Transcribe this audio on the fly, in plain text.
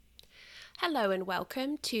Hello and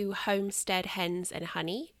welcome to Homestead Hens and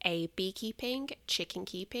Honey, a beekeeping, chicken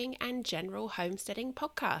keeping, and general homesteading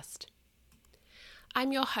podcast.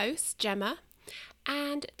 I'm your host, Gemma,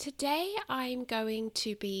 and today I'm going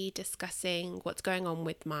to be discussing what's going on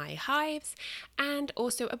with my hives and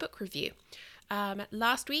also a book review.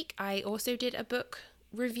 Last week I also did a book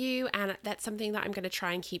review, and that's something that I'm going to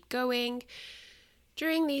try and keep going.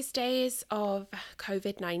 During these days of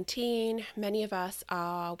COVID-19, many of us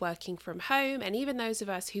are working from home, and even those of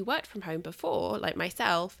us who worked from home before, like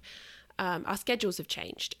myself, our schedules have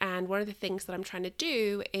changed. And one of the things that I'm trying to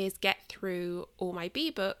do is get through all my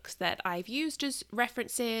bee books that I've used as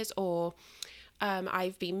references or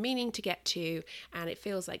I've been meaning to get to, and it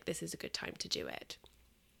feels like this is a good time to do it.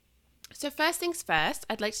 So first things first,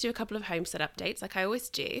 I'd like to do a couple of homestead updates like I always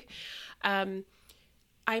do.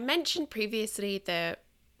 I mentioned previously that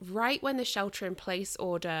right when the shelter-in-place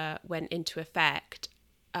order went into effect,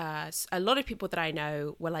 a lot of people that I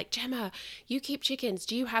know were like, Gemma, you keep chickens.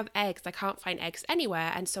 Do you have eggs? I can't find eggs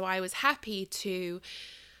anywhere. And so I was happy to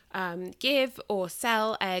give or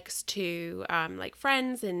sell eggs to like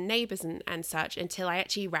friends and neighbors and such until I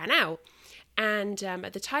actually ran out. And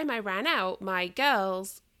at the time I ran out, my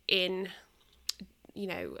girls, in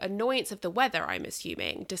annoyance of the weather, I'm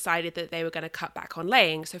assuming, decided that they were going to cut back on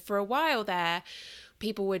laying. So for a while there,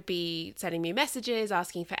 people would be sending me messages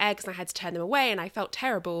asking for eggs, and I had to turn them away, and I felt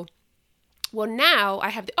terrible. Well, now I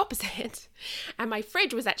have the opposite, and my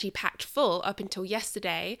fridge was actually packed full up until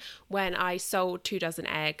yesterday when I sold 2 dozen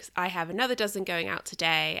eggs. I have another dozen going out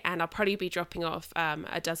today, and I'll probably be dropping off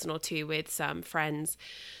a dozen or two with some friends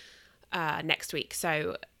next week.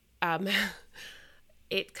 So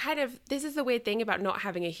this is the weird thing about not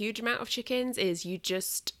having a huge amount of chickens is you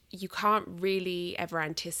can't really ever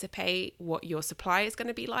anticipate what your supply is going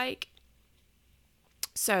to be like.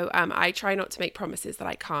 So I try not to make promises that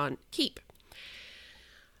I can't keep.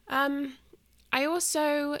 I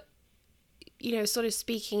also, sort of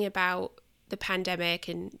speaking about the pandemic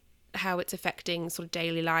and how it's affecting sort of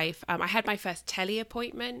daily life. I had my first tele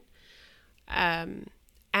appointment, and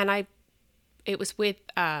it was with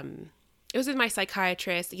my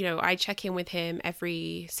psychiatrist. I check in with him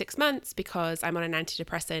every 6 months because I'm on an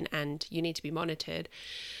antidepressant and you need to be monitored.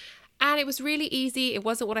 And it was really easy. It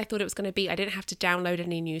wasn't what I thought it was going to be. I didn't have to download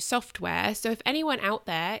any new software. So if anyone out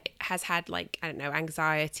there has had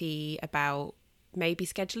anxiety about maybe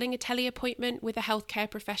scheduling a tele appointment with a healthcare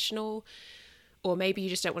professional, or maybe you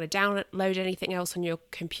just don't want to download anything else on your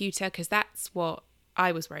computer, because that's what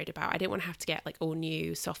I was worried about. I didn't want to have to get all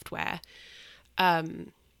new software.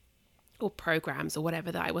 Or programs or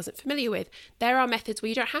whatever that I wasn't familiar with. There are methods where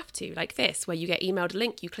you don't have to, like this, where you get emailed a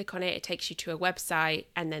link, you click on it, it takes you to a website,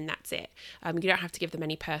 and then that's it. You don't have to give them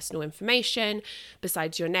any personal information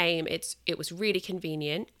besides your name. It was really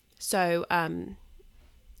convenient. So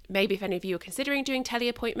maybe if any of you are considering doing tele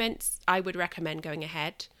appointments, I would recommend going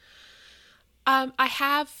ahead. I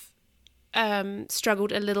have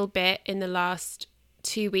struggled a little bit in the last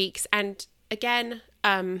 2 weeks, and again,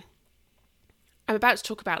 I'm about to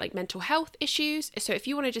talk about mental health issues. So if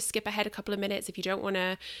you want to just skip ahead a couple of minutes, if you don't want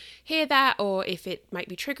to hear that, or if it might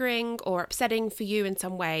be triggering or upsetting for you in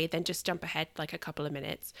some way, then just jump ahead a couple of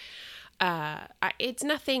minutes. It's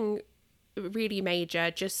nothing really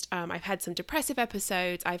major. Just I've had some depressive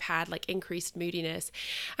episodes. I've had increased moodiness,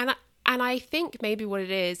 and I think maybe what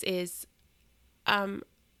it is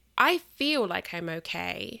I feel like I'm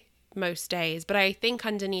okay most days, but I think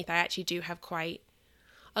underneath I actually do have quite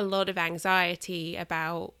a lot of anxiety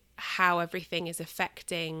about how everything is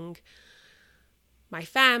affecting my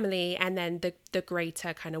family and then the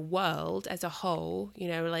greater kind of world as a whole.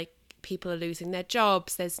 People are losing their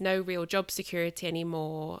jobs. There's no real job security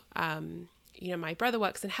anymore. My brother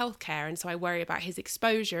works in healthcare, and so I worry about his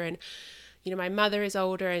exposure. And my mother is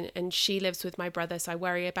older and she lives with my brother, so I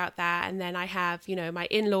worry about that. And then I have, my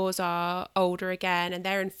in-laws are older again, and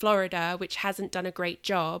they're in Florida, which hasn't done a great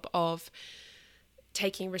job of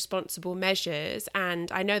taking responsible measures.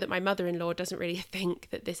 And I know that my mother-in-law doesn't really think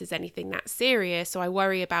that this is anything that serious, so I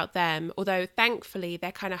worry about them, although thankfully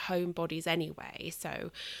they're kind of homebodies anyway,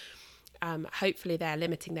 so hopefully they're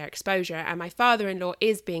limiting their exposure. And my father-in-law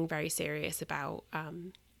is being very serious about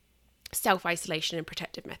self-isolation and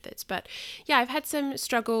protective methods. But yeah, I've had some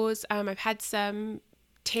struggles. I've had some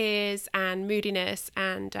tears and moodiness,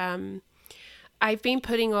 and I've been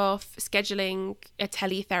putting off scheduling a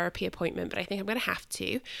teletherapy appointment, but I think I'm going to have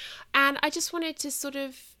to. And I just wanted to sort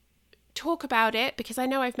of talk about it because I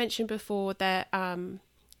know I've mentioned before that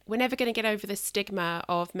we're never going to get over the stigma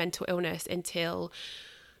of mental illness until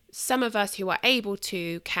some of us who are able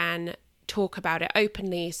to can talk about it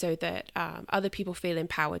openly so that other people feel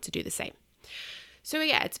empowered to do the same. So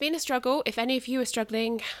yeah, it's been a struggle. If any of you are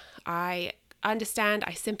struggling, I understand,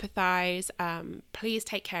 I sympathize. Please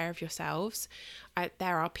take care of yourselves.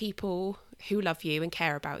 There are people who love you and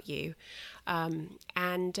care about you.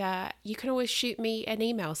 And you can always shoot me an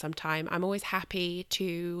email sometime. I'm always happy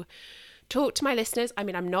to talk to my listeners. I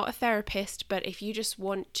mean, I'm not a therapist, but if you just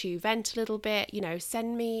want to vent a little bit,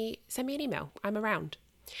 send me an email. I'm around.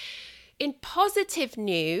 In positive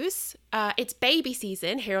news, it's baby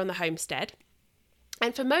season here on the homestead.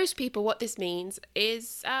 And for most people, what this means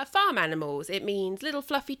is farm animals. It means little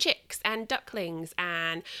fluffy chicks and ducklings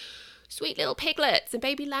and sweet little piglets and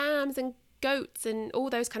baby lambs and goats and all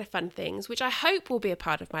those kind of fun things, which I hope will be a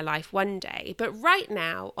part of my life one day. But right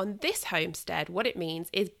now, on this homestead, what it means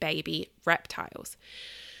is baby reptiles.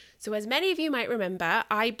 So as many of you might remember,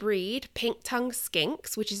 I breed pink-tongued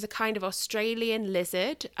skinks, which is a kind of Australian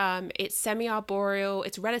lizard. It's semi-arboreal.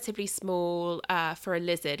 It's relatively small for a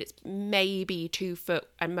lizard. It's maybe 2 foot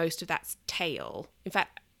and most of that's tail. In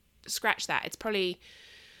fact, scratch that. It's probably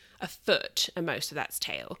a foot and most of that's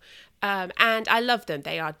tail. And I love them.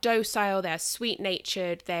 They are docile. They're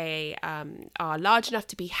sweet-natured. They are large enough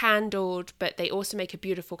to be handled, but they also make a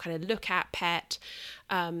beautiful kind of look-at pet.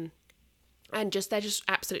 And they're just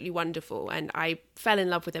absolutely wonderful. And I fell in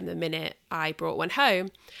love with them the minute I brought one home.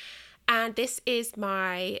 And this is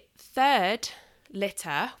my 3rd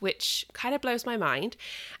litter, which kind of blows my mind.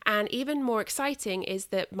 And even more exciting is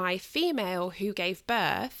that my female who gave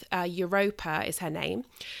birth, Europa is her name,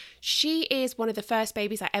 she is one of the first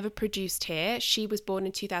babies I ever produced here. She was born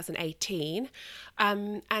in 2018.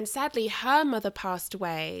 And sadly, her mother passed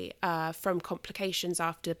away from complications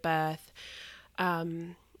after birth.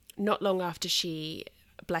 Not long after she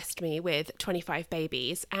blessed me with 25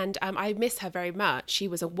 babies, and I miss her very much. She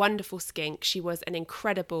was a wonderful skink. She was an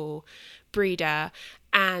incredible breeder,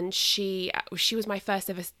 and she was my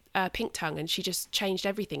first ever pink tongue, and she just changed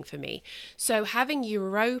everything for me. So having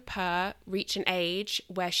Europa reach an age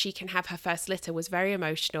where she can have her first litter was very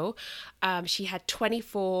emotional. She had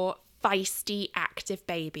 24 feisty, active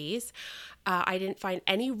babies. I didn't find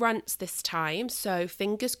any runts this time, so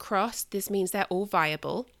fingers crossed, this means they're all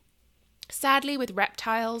viable. Sadly, with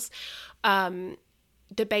reptiles,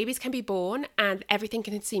 the babies can be born and everything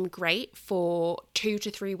can seem great for 2 to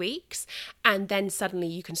 3 weeks, and then suddenly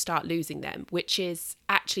you can start losing them, which is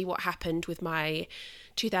actually what happened with my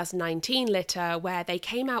 2019 litter, where they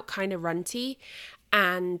came out kind of runty,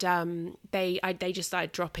 and they just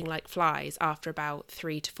started dropping like flies after about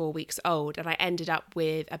 3 to 4 weeks old, and I ended up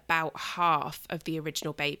with about half of the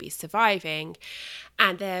original babies surviving.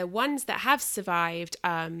 And the ones that have survived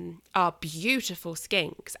are beautiful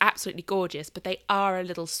skinks, absolutely gorgeous, but they are a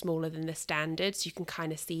little smaller than the standard, so you can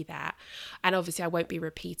kind of see that. And obviously I won't be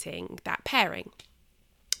repeating that pairing.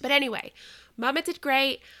 But anyway, Mama did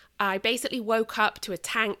great. I basically woke up to a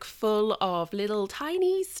tank full of little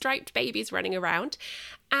tiny striped babies running around.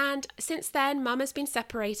 And since then, Mum has been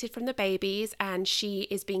separated from the babies, and she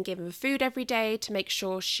is being given food every day to make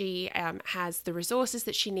sure she has the resources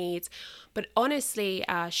that she needs. But honestly,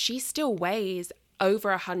 she still weighs over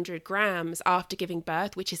 100 grams after giving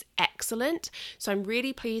birth, which is excellent. So I'm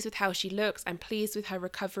really pleased with how she looks. I'm pleased with her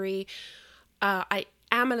recovery. I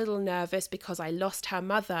am a little nervous because I lost her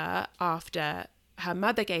mother after her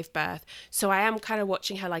mother gave birth, so I am kind of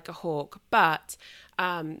watching her like a hawk, but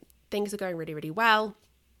things are going really, really well.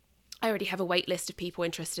 I already have a wait list of people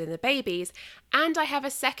interested in the babies, and I have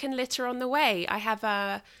a second litter on the way. I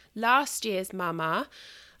have last year's mama,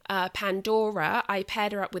 Pandora. I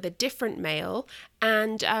paired her up with a different male,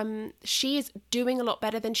 and she is doing a lot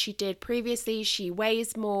better than she did previously. She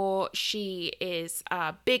weighs more. She is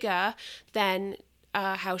bigger than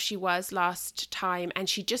how she was last time, and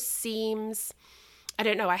she just seems, I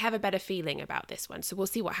don't know, I have a better feeling about this one, so we'll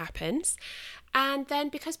see what happens. And then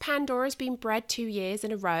because Pandora's been bred 2 years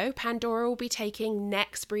in a row, Pandora will be taking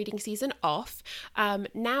next breeding season off.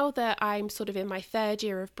 Now that I'm sort of in my 3rd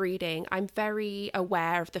year of breeding, I'm very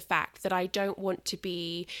aware of the fact that I don't want to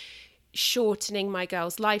be shortening my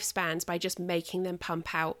girls' lifespans by just making them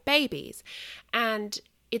pump out babies. And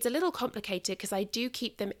it's a little complicated because I do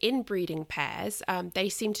keep them in breeding pairs. They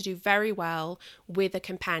seem to do very well with a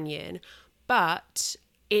companion, but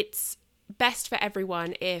it's best for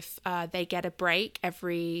everyone if they get a break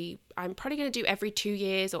I'm probably going to do every 2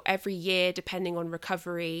 years or every year, depending on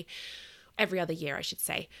recovery. Every other year, I should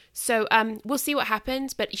say. So we'll see what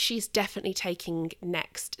happens, but she's definitely taking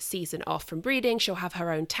next season off from breeding. She'll have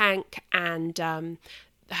her own tank, and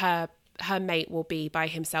her mate will be by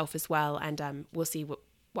himself as well, and we'll see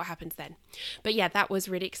what happens then. But yeah, that was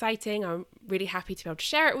really exciting. I'm really happy to be able to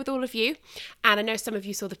share it with all of you. And I know some of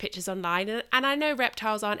you saw the pictures online, and I know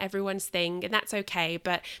reptiles aren't everyone's thing, and that's okay,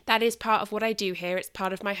 but that is part of what I do here. It's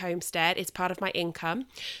part of my homestead. It's part of my income.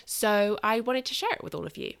 So I wanted to share it with all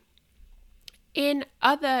of you. In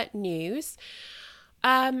other news,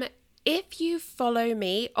 if you follow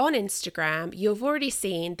me on Instagram, you've already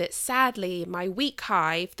seen that sadly my weak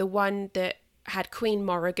hive, the one that had Queen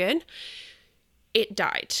Morrigan, it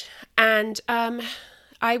died. And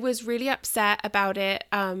I was really upset about it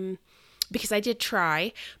because I did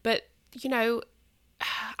try, but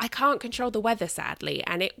I can't control the weather, sadly.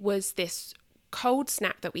 And it was this cold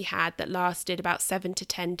snap that we had that lasted about 7 to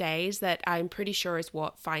 10 days that I'm pretty sure is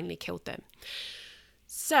what finally killed them.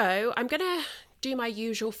 So I'm going to do my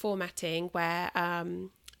usual formatting where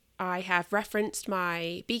I have referenced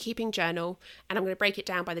my beekeeping journal, and I'm going to break it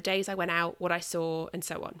down by the days I went out, what I saw, and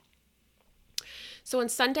so on. So on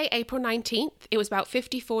Sunday, April 19th, it was about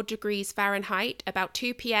 54 degrees Fahrenheit, about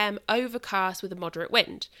 2 p.m, overcast with a moderate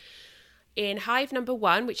wind. In hive number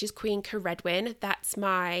 1, which is Queen Caredwin, that's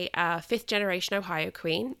my 5th generation Ohio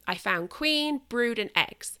queen, I found queen, brood and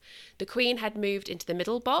eggs. The queen had moved into the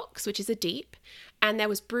middle box, which is a deep, and there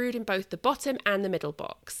was brood in both the bottom and the middle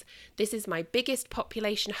box. This is my biggest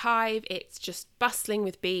population hive. It's just bustling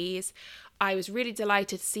with bees. I was really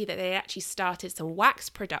delighted to see that they actually started some wax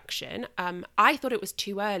production. I thought it was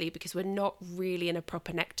too early because we're not really in a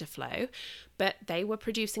proper nectar flow, but they were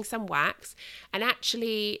producing some wax, and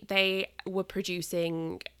actually they were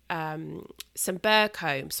producing some burr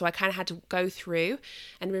comb. So I kind of had to go through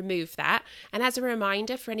and remove that. And as a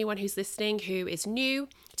reminder for anyone who's listening who is new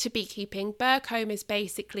to beekeeping, burr comb is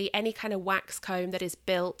basically any kind of wax comb that is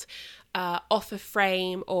built off a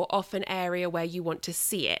frame or off an area where you want to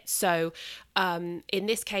see it. So in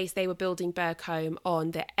this case, they were building burr comb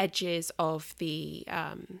on the edges of the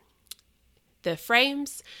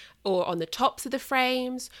frames, or on the tops of the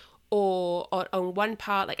frames, or on one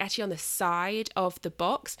part, like actually on the side of the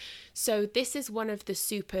box. So this is one of the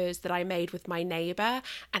supers that I made with my neighbour,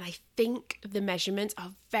 and I think the measurements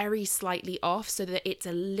are very slightly off so that it's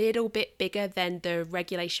a little bit bigger than the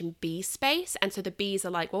regulation bee space. And so the bees are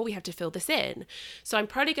like, well, we have to fill this in. So I'm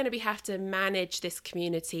probably going to have to manage this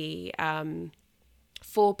community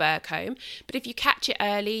for burr comb. But if you catch it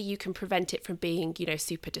early, you can prevent it from being,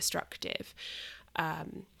 super destructive.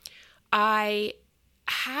 I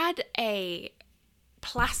had a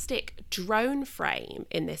plastic drone frame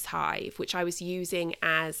in this hive, which I was using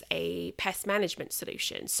as a pest management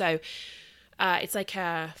solution. So it's like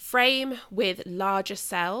a frame with larger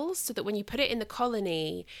cells so that when you put it in the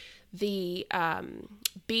colony, the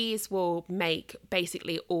bees will make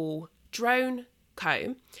basically all drone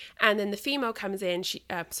comb. And then the female comes in,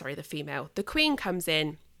 the queen comes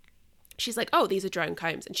in. She's like, oh, these are drone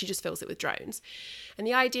combs, and she just fills it with drones. And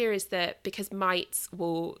the idea is that because mites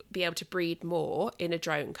will be able to breed more in a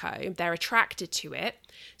drone comb, they're attracted to it.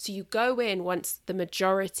 So you go in once the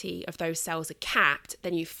majority of those cells are capped,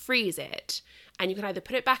 then you freeze it, and you can either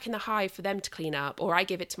put it back in the hive for them to clean up, or I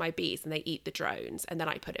give it to my bees and they eat the drones, and then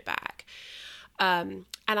I put it back. And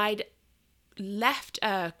I'd left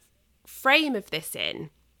a frame of this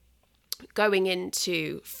in going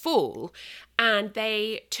into fall, and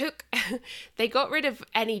they got rid of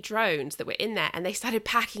any drones that were in there, and they started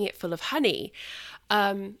packing it full of honey.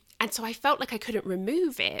 And so I felt like I couldn't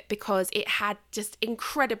remove it because it had just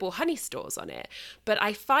incredible honey stores on it. But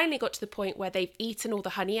I finally got to the point where they've eaten all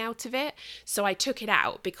the honey out of it. So I took it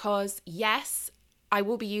out because, yes, I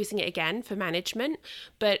will be using it again for management.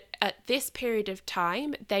 But at this period of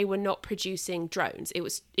time, they were not producing drones.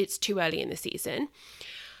 It's too early in the season.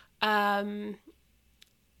 And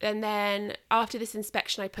then after this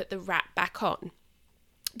inspection, I put the wrap back on,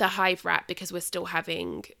 the hive wrap, because we're still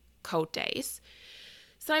having cold days.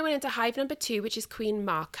 So I went into hive number 2, which is Queen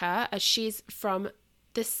Marker, as she's from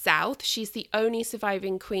the south. She's the only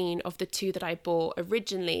surviving queen of the 2 that I bought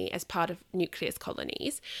originally as part of nucleus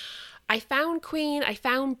colonies. I found queen, I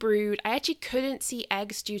found brood. I actually couldn't see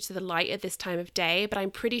eggs due to the light at this time of day, but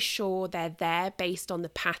I'm pretty sure they're there based on the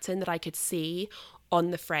pattern that I could see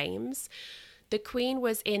on the frames. The queen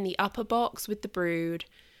was in the upper box with the brood.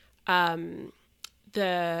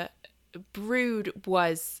 The brood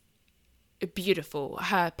was beautiful.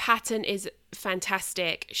 Her pattern is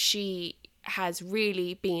fantastic. She has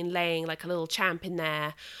really been laying like a little champ in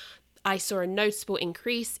there. I saw a noticeable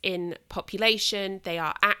increase in population. They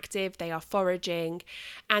are active, they are foraging.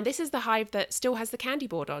 And this is the hive that still has the candy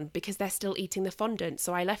board on because they're still eating the fondant.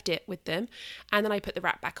 So I left it with them, and then I put the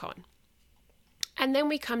wrap back on. And then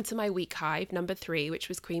we come to my weak hive, number 3, which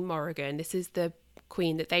was Queen Morrigan. This is the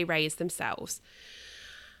queen that they raised themselves.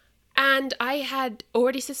 And I had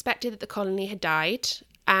already suspected that the colony had died.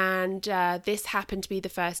 And this happened to be the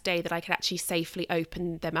first day that I could actually safely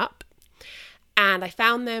open them up. And I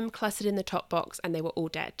found them clustered in the top box, and they were all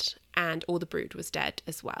dead. And all the brood was dead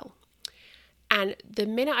as well. And the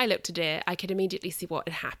minute I looked at it, I could immediately see what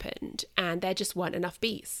had happened. And there just weren't enough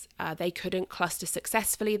bees. They couldn't cluster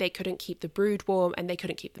successfully. They couldn't keep the brood warm, and they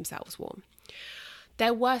couldn't keep themselves warm.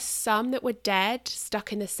 There were some that were dead,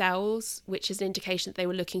 stuck in the cells, which is an indication that they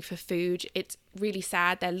were looking for food. It's really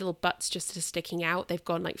sad. Their little butts just are sticking out. They've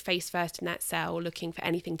gone like face first in that cell looking for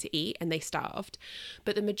anything to eat, and they starved.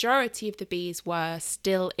 But the majority of the bees were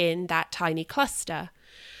still in that tiny cluster.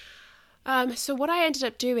 So what I ended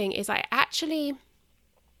up doing is I actually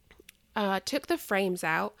took the frames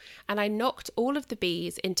out, and I knocked all of the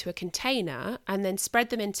bees into a container and then spread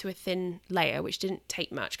them into a thin layer, which didn't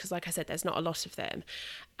take much because, like I said, there's not a lot of them.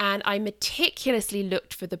 And I meticulously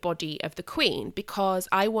looked for the body of the queen because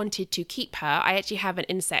I wanted to keep her. I actually have an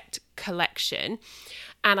insect collection,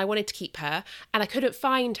 and I wanted to keep her, and I couldn't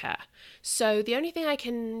find her. So the only thing I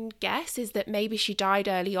can guess is that maybe she died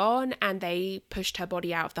early on and they pushed her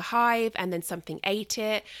body out of the hive and then something ate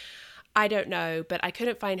it. I don't know, but I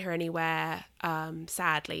couldn't find her anywhere,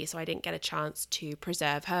 sadly, so I didn't get a chance to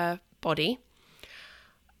preserve her body.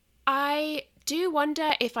 I do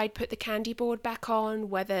wonder if I'd put the candy board back on,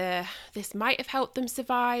 whether this might have helped them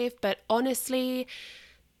survive, but honestly,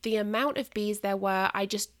 the amount of bees there were, I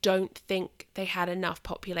just don't think they had enough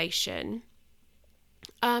population.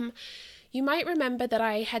 You might remember that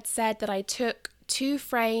I had said that I took 2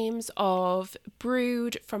 frames of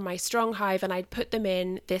brood from my strong hive and I'd put them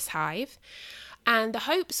in this hive. And the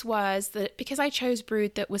hopes was that because I chose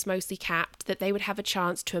brood that was mostly capped, that they would have a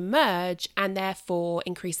chance to emerge and therefore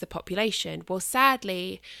increase the population. Well,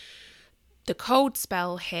 sadly, the cold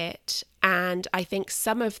spell hit, and I think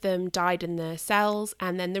some of them died in the cells,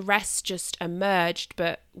 and then the rest just emerged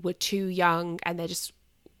but were too young, and there just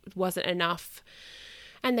wasn't enough,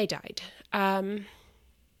 and they died.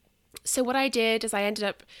 So what I did is I ended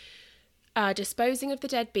up disposing of the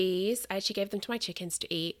dead bees. I actually gave them to my chickens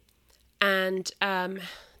to eat. And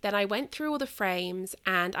then I went through all the frames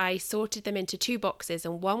and I sorted them into 2 boxes.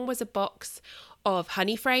 And one was a box of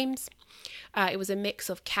honey frames. It was a mix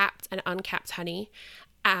of capped and uncapped honey.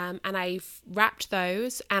 And I wrapped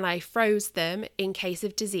those and I froze them in case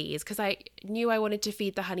of disease because I knew I wanted to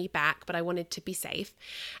feed the honey back, but I wanted to be safe.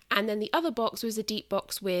 And then the other box was a deep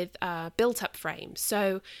box with built up frames.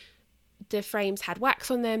 So the frames had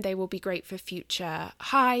wax on them. They will be great for future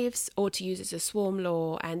hives or to use as a swarm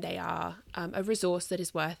lure, and they are a resource that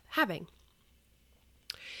is worth having.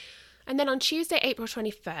 And then on Tuesday, April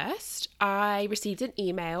 21st, I received an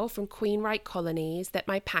email from Queenright Colonies that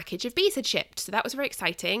my package of bees had shipped. So that was very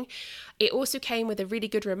exciting. It also came with a really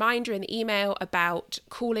good reminder in the email about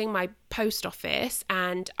calling my post office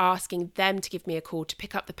and asking them to give me a call to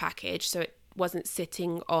pick up the package so it wasn't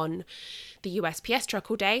sitting on the USPS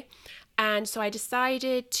truck all day. And so I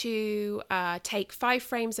decided to take 5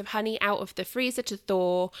 frames of honey out of the freezer to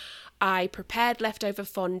thaw. I prepared leftover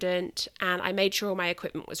fondant and I made sure all my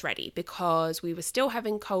equipment was ready because we were still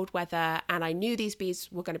having cold weather and I knew these bees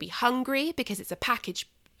were going to be hungry because it's a package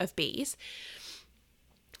of bees.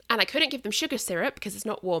 And I couldn't give them sugar syrup because it's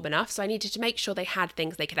not warm enough, so I needed to make sure they had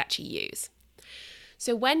things they could actually use.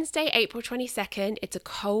 So Wednesday, April 22nd, it's a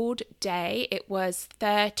cold day. It was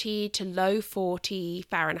 30 to low 40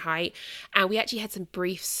 Fahrenheit, and we actually had some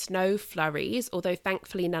brief snow flurries, although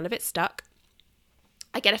thankfully none of it stuck.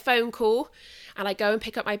 I get a phone call and I go and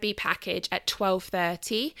pick up my bee package at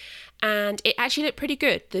 12:30, and it actually looked pretty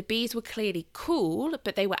good. The bees were clearly cool,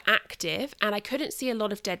 but they were active and I couldn't see a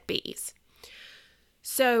lot of dead bees.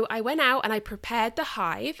 So I went out and I prepared the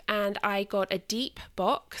hive and I got a deep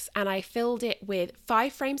box and I filled it with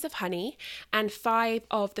 5 frames of honey and 5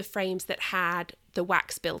 of the frames that had the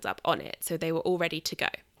wax buildup on it. So they were all ready to go.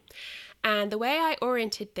 And the way I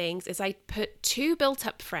oriented things is I put 2 built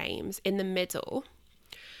up frames in the middle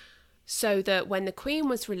so that when the queen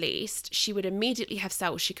was released, she would immediately have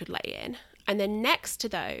cells she could lay in. And then next to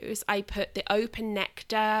those, I put the open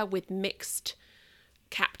nectar with mixed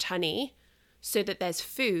capped honey, so that there's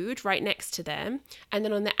food right next to them. And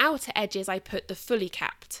then on the outer edges, I put the fully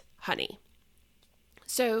capped honey.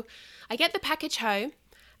 So I get the package home.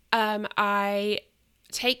 I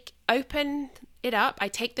open it up. I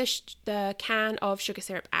take the can of sugar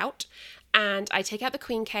syrup out and I take out the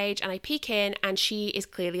queen cage and I peek in and she is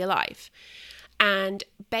clearly alive. And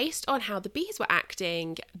based on how the bees were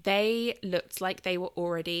acting, they looked like they were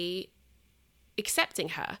already accepting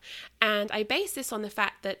her. And I base this on the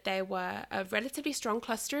fact that there were a relatively strong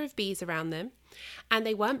cluster of bees around them and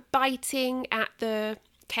they weren't biting at the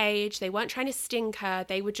cage. They weren't trying to sting her.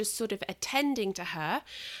 They were just sort of attending to her,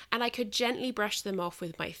 and I could gently brush them off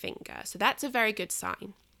with my finger. So that's a very good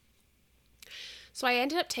sign. So I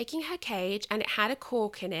ended up taking her cage, and it had a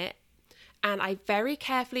cork in it, and I very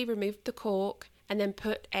carefully removed the cork and then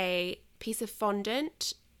put a piece of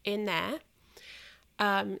fondant in there,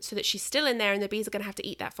 so that she's still in there and the bees are going to have to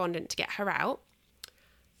eat that fondant to get her out.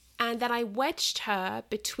 And then I wedged her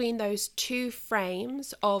between those two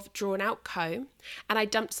frames of drawn out comb, and I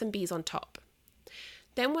dumped some bees on top.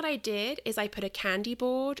 Then what I did is I put a candy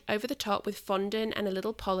board over the top with fondant and a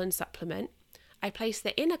little pollen supplement. I placed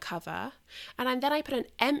the inner cover, and then I put an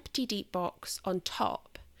empty deep box on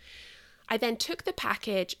top. I then took the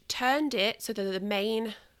package, turned it so that the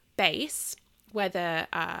main base, where the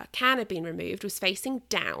can had been removed, was facing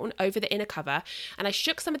down over the inner cover, and I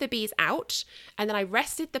shook some of the bees out, and then I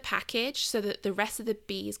rested the package so that the rest of the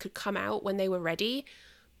bees could come out when they were ready,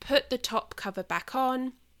 put the top cover back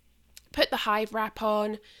on, put the hive wrap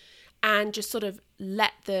on, and just sort of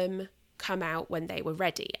let them come out when they were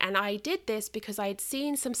ready. And I did this because I had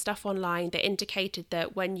seen some stuff online that indicated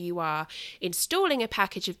that when you are installing a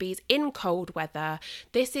package of bees in cold weather,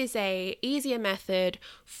 this is a easier method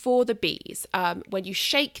for the bees. When you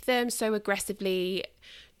shake them so aggressively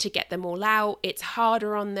to get them all out, it's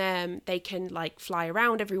harder on them. They can fly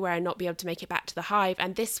around everywhere and not be able to make it back to the hive.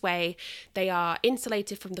 And this way they are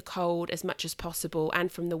insulated from the cold as much as possible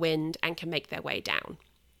and from the wind, and can make their way down.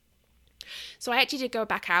 So I actually did go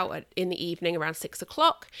back out in the evening around 6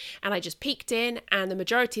 o'clock, and I just peeked in, and the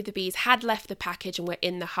majority of the bees had left the package and were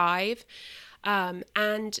in the hive.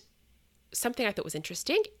 And something I thought was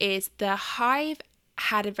interesting is the hive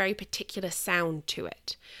had a very particular sound to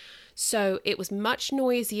it. So it was much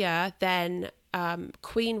noisier than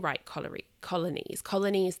queen right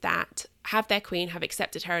colonies that have their queen, have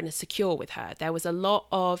accepted her and are secure with her. There was a lot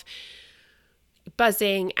of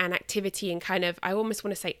buzzing and activity and kind of, I almost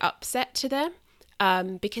want to say, upset to them,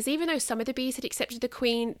 because even though some of the bees had accepted the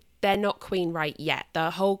queen, they're not queen right yet. The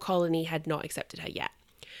whole colony had not accepted her yet.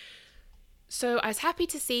 So I was happy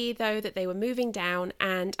to see, though, that they were moving down,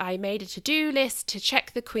 and I made a to-do list to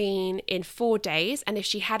check the queen in 4 days, and if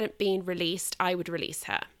she hadn't been released, I would release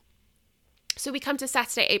her. So we come to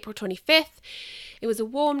Saturday, April 25th. It was a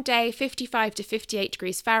warm day, 55 to 58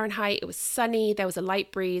 degrees Fahrenheit. It was sunny. There was a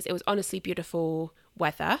light breeze. It was honestly beautiful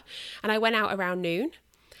weather. And I went out around noon.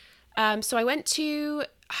 So I went to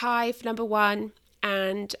hive number 1,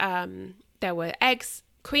 and there were eggs,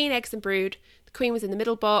 queen eggs and brood. The queen was in the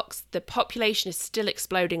middle box. The population is still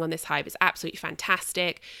exploding on this hive. It's absolutely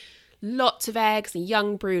fantastic. Lots of eggs and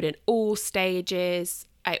young brood in all stages.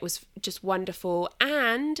 It was just wonderful,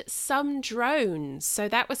 and some drones. So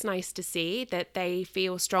that was nice to see that they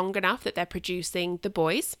feel strong enough that they're producing the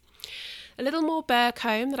boys. A little more burr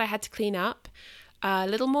comb that I had to clean up. A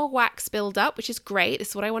little more wax build up, which is great. This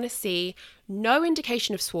is what I want to see. No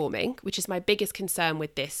indication of swarming, which is my biggest concern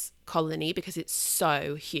with this colony because it's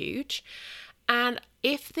so huge. And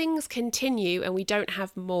if things continue and we don't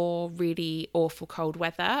have more really awful cold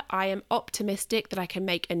weather, I am optimistic that I can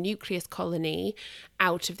make a nucleus colony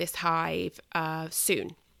out of this hive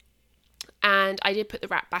soon. And I did put the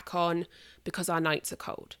wrap back on because our nights are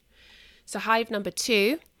cold. So hive number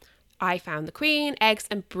 2, I found the queen, eggs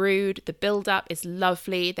and brood. The build-up is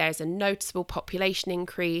lovely. There's a noticeable population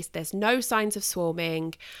increase. There's no signs of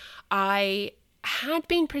swarming. I had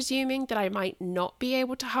been presuming that I might not be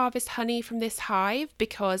able to harvest honey from this hive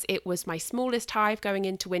because it was my smallest hive going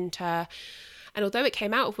into winter. And although it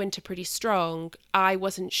came out of winter pretty strong, I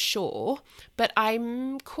wasn't sure. But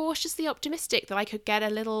I'm cautiously optimistic that I could get a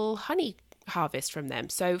little honey harvest from them.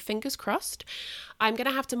 So fingers crossed. I'm going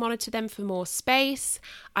to have to monitor them for more space.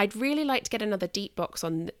 I'd really like to get another deep box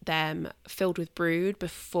on them filled with brood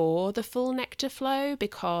before the full nectar flow,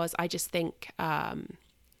 because I just think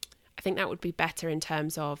I think that would be better in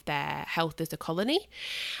terms of their health as a colony.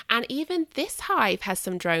 And even this hive has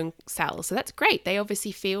some drone cells, so that's great. They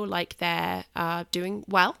obviously feel like they're doing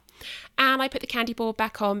well. And I put the candy board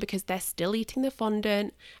back on because they're still eating the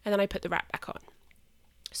fondant, and then I put the wrap back on.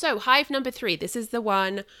 So hive number 3, this is the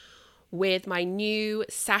one with my new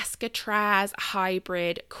Saskatraz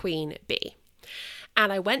hybrid queen bee.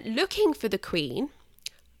 And I went looking for the queen,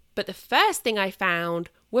 but the first thing I found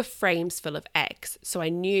were frames full of eggs. So I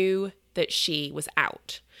knew that she was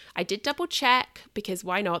out. I did double check because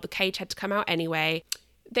why not? The cage had to come out anyway.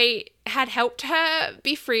 They had helped her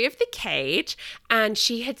be free of the cage, and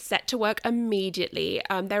she had set to work immediately.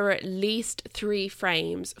 There were at least 3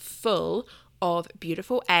 frames full of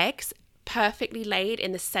beautiful eggs, perfectly laid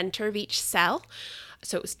in the center of each cell.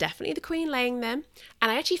 So it was definitely the queen laying them.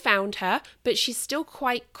 And I actually found her, but she's still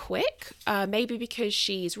quite quick, maybe because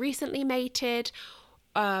she's recently mated.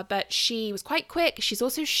 But she was quite quick. She's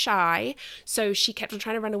also shy, so she kept on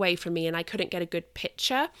trying to run away from me and I couldn't get a good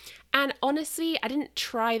picture. And honestly, I didn't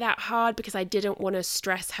try that hard because I didn't want to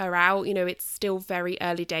stress her out. You know, it's still very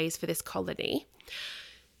early days for this colony.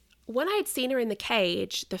 When I had seen her in the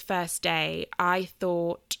cage the first day, I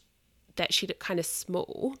thought that she looked kind of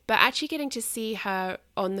small, but actually getting to see her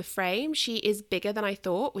on the frame, she is bigger than I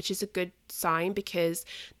thought, which is a good sign because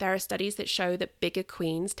there are studies that show that bigger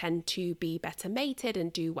queens tend to be better mated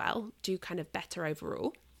and do kind of better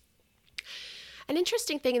overall. An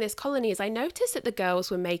interesting thing in this colony is I noticed that the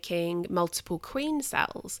girls were making multiple queen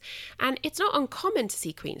cells, and it's not uncommon to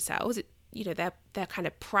see queen cells. They're kind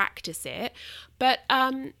of practice it, but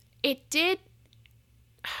it did,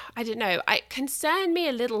 I don't know, it concerned me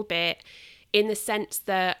a little bit in the sense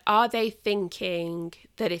that are they thinking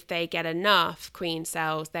that if they get enough queen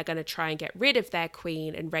cells, they're going to try and get rid of their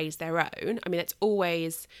queen and raise their own? I mean, that's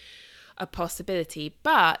always a possibility.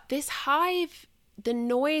 But this hive, the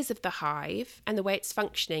noise of the hive and the way it's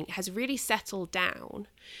functioning has really settled down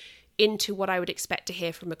into what I would expect to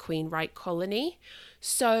hear from a queen right colony.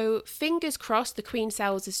 So fingers crossed the queen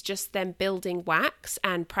cells is just them building wax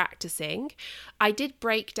and practicing. I did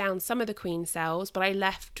break down some of the queen cells, but I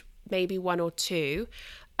left maybe one or two,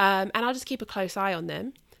 and I'll just keep a close eye on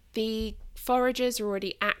them. The foragers are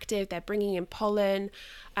already active, they're bringing in pollen,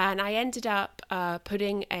 and I ended up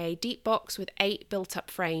putting a deep box with 8 built up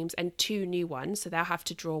frames and 2 new ones, so they'll have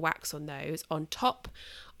to draw wax on those on top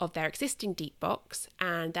of their existing deep box,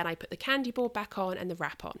 and then I put the candy board back on and the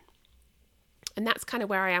wrap on. And that's kind of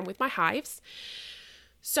where I am with my hives.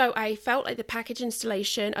 So I felt like the package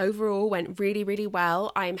installation overall went really, really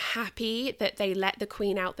well. I'm happy that they let the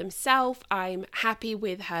queen out themselves. I'm happy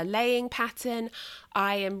with her laying pattern.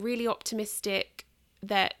 I am really optimistic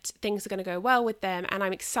that things are going to go well with them, and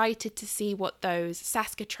I'm excited to see what those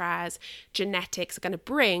Saskatraz genetics are going to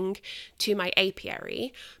bring to my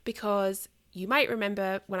apiary, because you might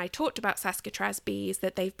remember when I talked about Saskatraz bees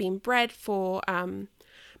that they've been bred for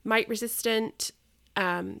mite-resistant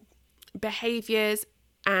behaviours,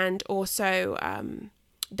 and also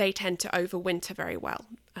they tend to overwinter very well.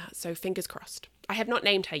 So fingers crossed. I have not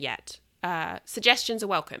named her yet. Suggestions are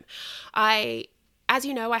welcome. As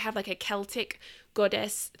you know, I have like a Celtic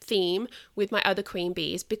goddess theme with my other queen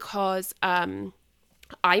bees because I'm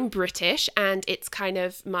British and it's kind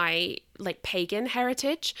of my like pagan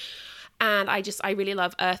heritage. And I really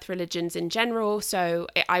love earth religions in general. So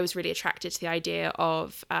I was really attracted to the idea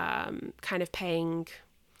of kind of paying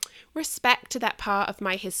respect to that part of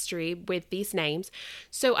my history with these names.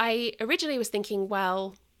 So I originally was thinking,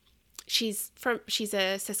 well, she's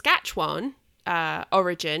a Saskatchewan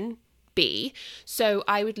origin bee. So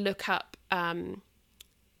I would look up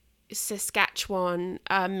Saskatchewan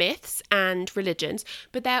myths and religions,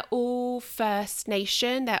 but they're all First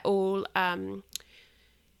Nation. They're all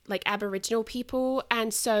like Aboriginal people,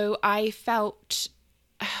 and so I felt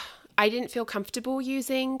I didn't feel comfortable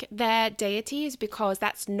using their deities because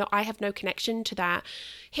I have no connection to that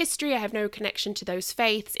history. I have no connection to those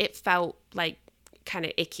faiths. It felt like kind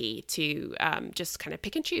of icky to just kind of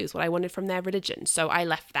pick and choose what I wanted from their religion. So I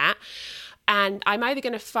left that. And I'm either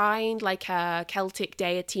going to find like a Celtic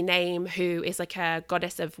deity name who is like a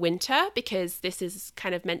goddess of winter, because this is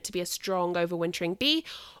kind of meant to be a strong overwintering bee,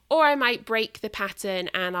 or I might break the pattern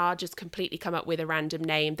and I'll just completely come up with a random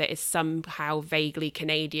name that is somehow vaguely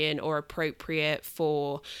Canadian or appropriate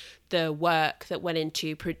for the work that went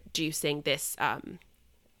into producing this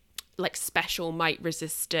like special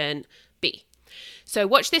mite-resistant bee. So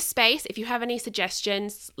watch this space. If you have any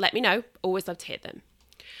suggestions, let me know. Always love to hear them.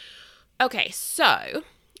 Okay, so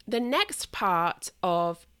the next part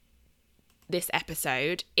of this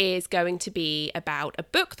episode is going to be about a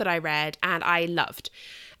book that I read and I loved.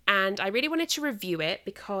 And I really wanted to review it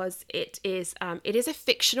because it is a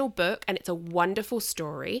fictional book and it's a wonderful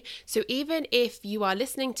story. So even if you are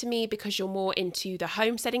listening to me because you're more into the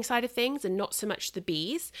homesteading side of things and not so much the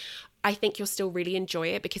bees, I think you'll still really enjoy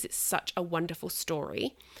it because it's such a wonderful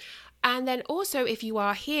story. And then also, if you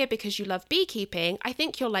are here because you love beekeeping, I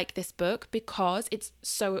think you'll like this book because it's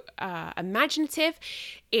so imaginative.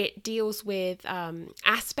 It deals with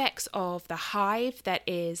aspects of the hive that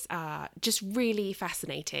is just really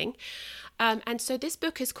fascinating. And so this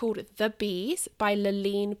book is called The Bees by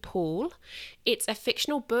Laline Poole. It's a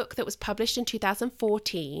fictional book that was published in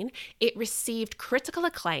 2014. It received critical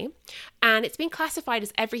acclaim, and it's been classified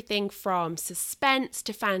as everything from suspense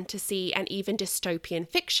to fantasy and even dystopian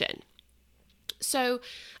fiction. So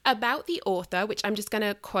about the author, which I'm just going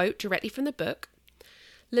to quote directly from the book,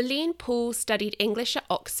 Laline Poole studied English at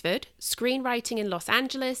Oxford, screenwriting in Los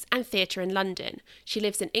Angeles, and theatre in London. She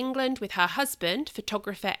lives in England with her husband,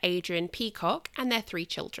 photographer Adrian Peacock, and their 3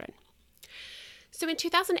 children. So in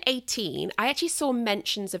 2018, I actually saw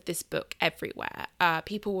mentions of this book everywhere.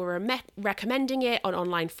 People were recommending it on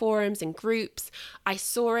online forums and groups. I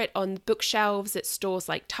saw it on bookshelves at stores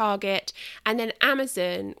like Target, and then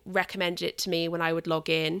Amazon recommended it to me when I would log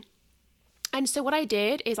in. And so what I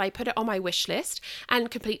did is I put it on my wish list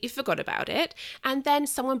and completely forgot about it. And then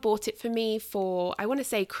someone bought it for me for, I want to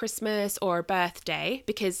say Christmas or a birthday,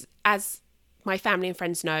 because as my family and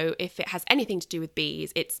friends know, if it has anything to do with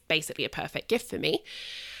bees, it's basically a perfect gift for me.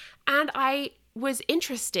 And I was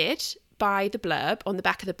interested by the blurb on the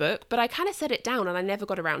back of the book, but I kind of set it down and I never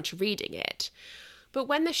got around to reading it. But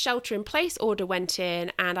when the shelter-in-place order went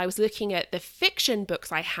in and I was looking at the fiction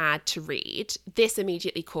books I had to read, this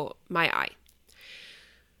immediately caught my eye.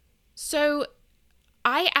 So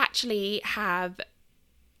I actually have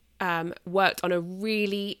worked on a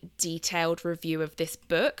really detailed review of this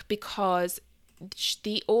book because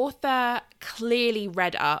the author clearly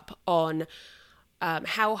read up on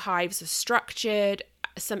how hives are structured,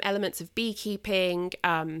 some elements of beekeeping,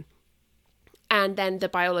 and then the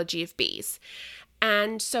biology of bees.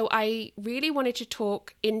 And so I really wanted to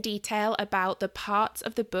talk in detail about the parts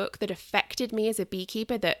of the book that affected me as a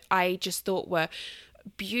beekeeper that I just thought were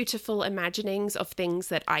beautiful imaginings of things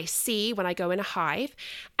that I see when I go in a hive.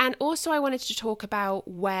 And also I wanted to talk about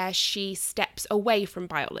where she steps away from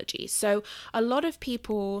biology. So a lot of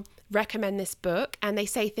people recommend this book and they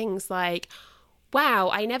say things like, wow,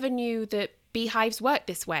 I never knew that beehives work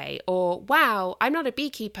this way, or wow, I'm not a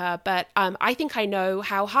beekeeper, but I think I know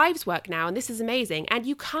how hives work now, and this is amazing. And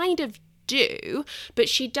you kind of do, but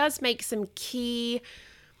she does make some key,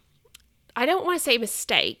 I don't want to say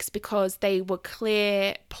mistakes because they were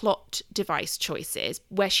clear plot device choices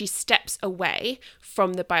where she steps away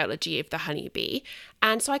from the biology of the honeybee.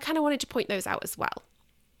 And so I kind of wanted to point those out as well.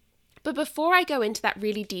 But before I go into that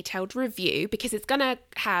really detailed review, because it's going to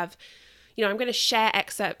have, I'm going to share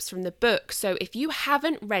excerpts from the book. So if you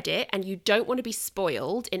haven't read it and you don't want to be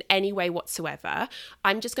spoiled in any way whatsoever,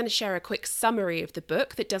 I'm just going to share a quick summary of the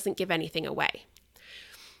book that doesn't give anything away.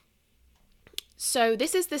 So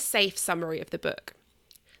this is the safe summary of the book.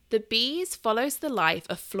 The Bees follows the life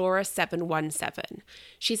of Flora 717.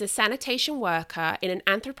 She's a sanitation worker in an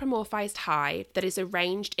anthropomorphized hive that is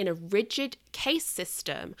arranged in a rigid case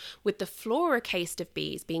system, with the flora caste of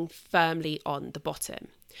bees being firmly on the bottom.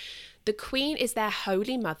 The queen is their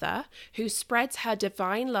holy mother, who spreads her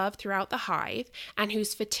divine love throughout the hive and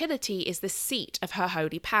whose fertility is the seat of her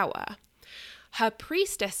holy power. Her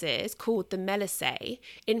priestesses, called the Melissae,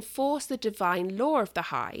 enforce the divine law of the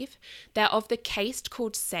hive. They're of the caste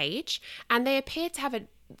called Sage, and they appear to have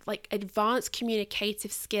advanced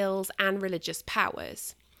communicative skills and religious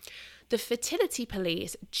powers. The fertility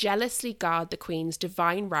police jealously guard the queen's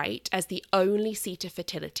divine right as the only seat of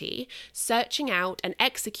fertility, searching out and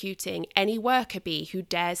executing any worker bee who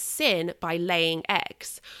dares sin by laying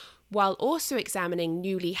eggs, while also examining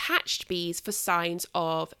newly hatched bees for signs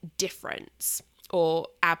of difference or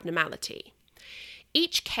abnormality.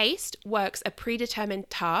 Each caste works a predetermined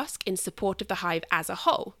task in support of the hive as a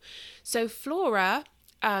whole. So Flora,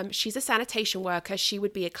 she's a sanitation worker, she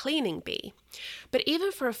would be a cleaning bee. But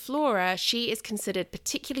even for a Flora, she is considered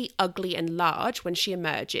particularly ugly and large when she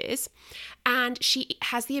emerges, and she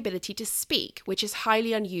has the ability to speak, which is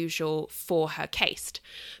highly unusual for her caste.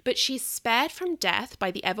 But she's spared from death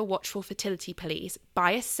by the ever-watchful fertility police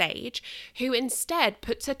by a sage, who instead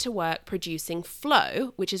puts her to work producing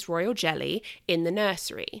Flo, which is royal jelly, in the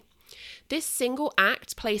nursery. This single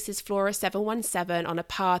act places Flora 717 on a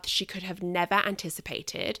path she could have never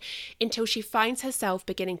anticipated, until she finds herself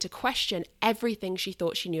beginning to question everything she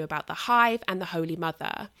thought she knew about the hive and the Holy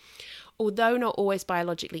Mother. Although not always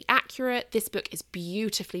biologically accurate, this book is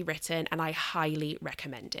beautifully written and I highly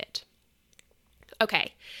recommend it.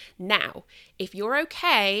 Okay, now, if you're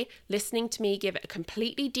okay listening to me give a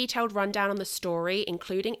completely detailed rundown on the story,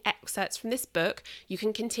 including excerpts from this book, you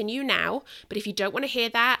can continue now. But if you don't want to hear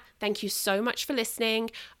that, thank you so much for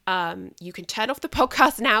listening. You can turn off the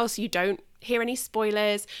podcast now so you don't hear any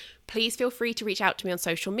spoilers. Please feel free to reach out to me on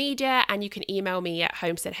social media, and you can email me at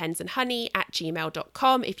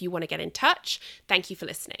homesteadhensandhoney@gmail.com if you want to get in touch. Thank you for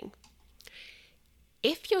listening.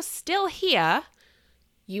 If you're still here,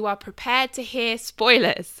 you are prepared to hear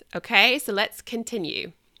spoilers, okay? So let's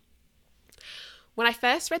continue. When I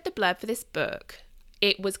first read the blurb for this book,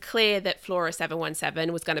 it was clear that Flora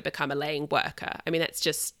 717 was going to become a laying worker. I mean, that's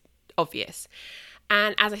just obvious.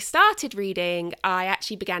 And as I started reading, I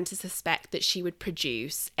actually began to suspect that she would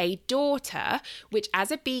produce a daughter, which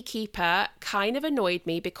as a beekeeper kind of annoyed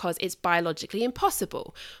me because it's biologically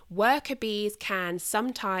impossible. Worker bees can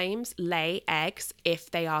sometimes lay eggs if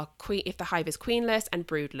if the hive is queenless and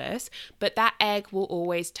broodless, but that egg will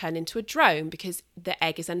always turn into a drone because the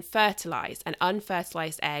egg is unfertilized, and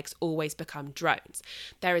unfertilized eggs always become drones.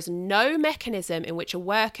 There is no mechanism in which a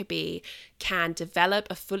worker bee can develop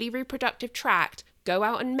a fully reproductive tract, go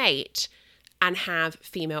out and mate, and have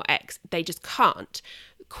female eggs. They just can't.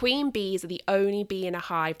 Queen bees are the only bee in a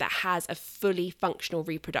hive that has a fully functional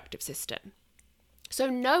reproductive system. So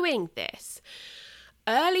knowing this,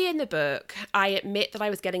 early in the book, I admit that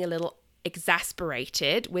I was getting a little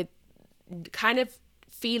exasperated with kind of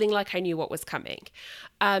feeling like I knew what was coming.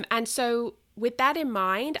 And so with that in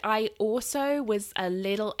mind, I also was a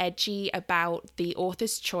little edgy about the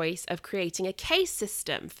author's choice of creating a case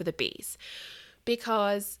system for the bees.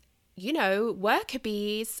 Because, worker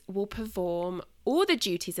bees will perform all the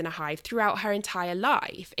duties in a hive throughout her entire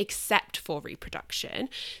life, except for reproduction.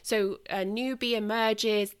 So a new bee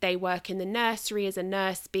emerges, they work in the nursery as a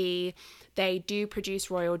nurse bee, they do produce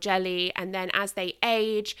royal jelly, and then as they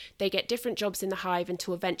age, they get different jobs in the hive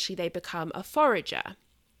until eventually they become a forager.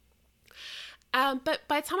 But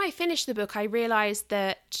by the time I finished the book, I realized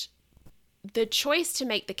that the choice to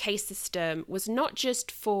make the case system was not just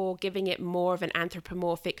for giving it more of an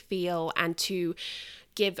anthropomorphic feel and to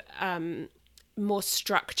give more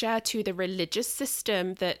structure to the religious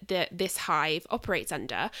system that this hive operates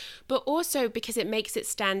under, but also because it makes it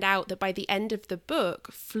stand out that by the end of the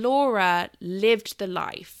book, Flora lived the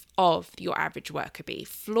life of your average worker bee.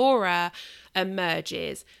 Flora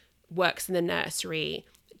emerges, works in the nursery,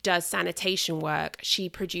 does sanitation work, she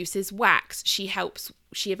produces wax,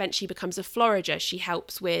 she eventually becomes a forager, she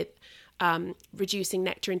helps with reducing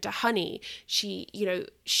nectar into honey. She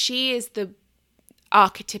is the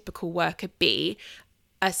archetypical worker bee,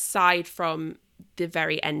 aside from the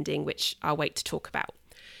very ending, which I'll wait to talk about.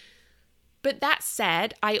 But that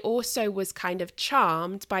said, I also was kind of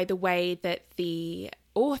charmed by the way that the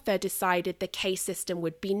author decided the case system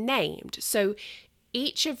would be named. So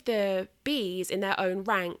each of the bees in their own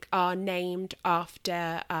rank are named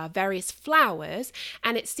after various flowers,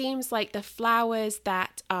 and it seems like the flowers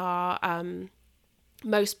that are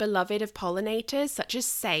most beloved of pollinators, such as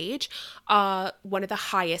sage, are one of the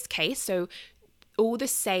highest case. So all the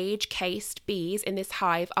sage-cased bees in this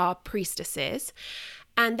hive are priestesses.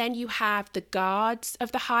 And then you have the guards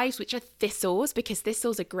of the hives, which are thistles, because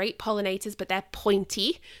thistles are great pollinators, but they're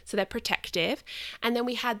pointy, so they're protective. And then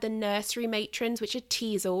we had the nursery matrons, which are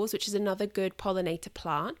teasels, which is another good pollinator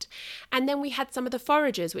plant. And then we had some of the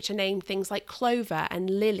foragers, which are named things like clover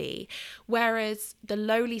and lily, whereas the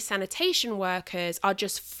lowly sanitation workers are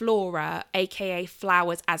just flora, aka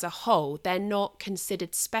flowers as a whole. They're not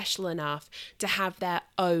considered special enough to have their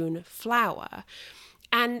own flower.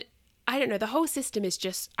 And I don't know, the whole system is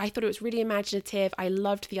just, I thought it was really imaginative. I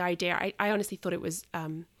loved the idea. I honestly thought it was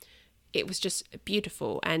just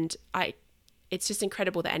beautiful. And it's just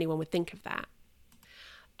incredible that anyone would think of that.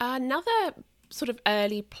 Another sort of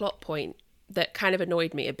early plot point that kind of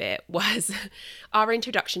annoyed me a bit was our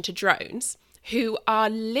introduction to drones, who are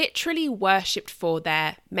literally worshipped for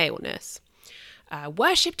their maleness.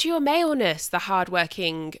 Worship to your maleness, the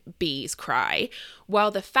hardworking bees cry,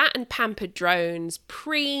 while the fat and pampered drones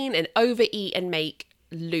preen and overeat and make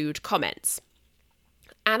lewd comments.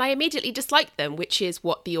 And I immediately disliked them, which is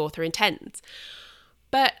what the author intends.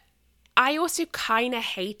 But I also kind of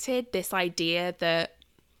hated this idea that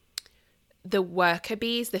the worker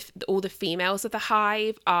bees, all the females of the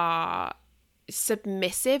hive, are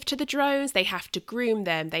submissive to the drones. They have to groom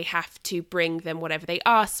them, they have to bring them whatever they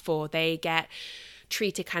ask for, they get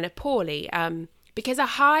treated kind of poorly, because a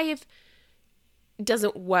hive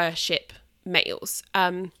doesn't worship males.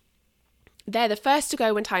 They're the first to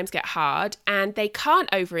go when times get hard, and they can't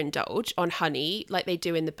overindulge on honey like they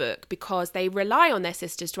do in the book because they rely on their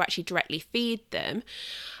sisters to actually directly feed them.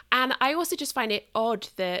 And I also just find it odd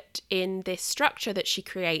that in this structure that she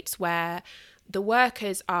creates, where the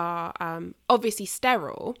workers are obviously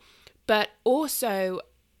sterile, but also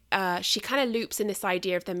she kind of loops in this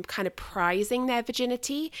idea of them kind of prizing their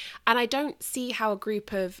virginity. And I don't see how a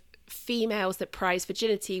group of females that prize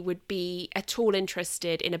virginity would be at all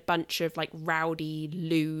interested in a bunch of like rowdy,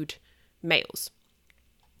 lewd males.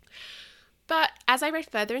 But as I read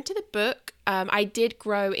further into the book, I did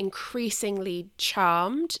grow increasingly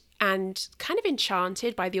charmed and kind of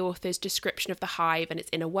enchanted by the author's description of the hive and its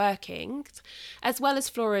inner workings, as well as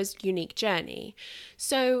Flora's unique journey.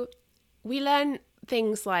 So we learn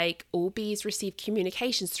things like all bees receive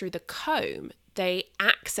communications through the comb. they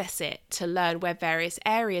access it to learn where various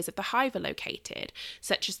areas of the hive are located,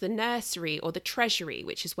 such as the nursery or the treasury,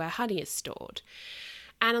 which is where honey is stored.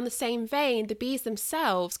 And on the same vein, the bees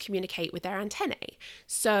themselves communicate with their antennae.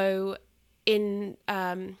 So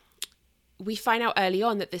we find out early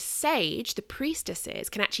on that the sage, the priestesses,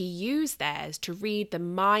 can actually use theirs to read the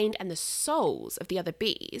mind and the souls of the other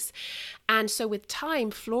bees. And so with time,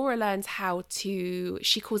 Flora learns how to,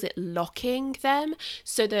 she calls it locking them,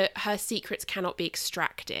 so that her secrets cannot be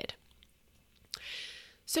extracted.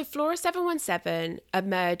 So Flora 717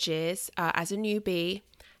 emerges as a new bee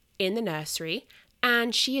in the nursery,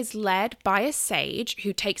 and she is led by a sage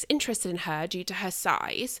who takes interest in her due to her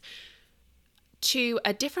size, to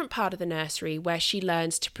a different part of the nursery where she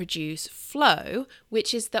learns to produce flow,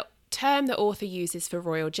 which is the term the author uses for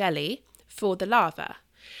royal jelly for the larva.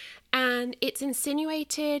 And it's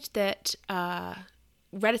insinuated that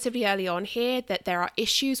relatively early on here that there are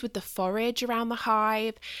issues with the forage around the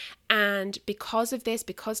hive, and because of this,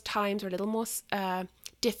 because times are a little more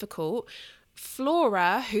difficult,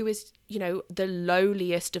 Flora, who is, the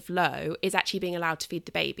lowliest of low, is actually being allowed to feed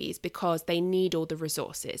the babies because they need all the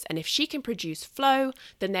resources. And if she can produce flow,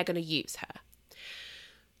 then they're going to use her.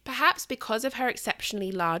 Perhaps because of her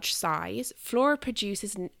exceptionally large size, Flora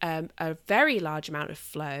produces a very large amount of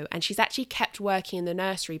flow, and she's actually kept working in the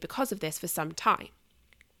nursery because of this for some time.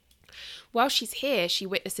 While she's here, she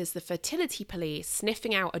witnesses the fertility police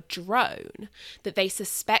sniffing out a drone that they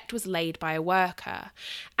suspect was laid by a worker,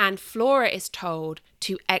 and Flora is told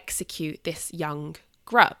to execute this young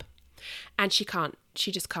grub. And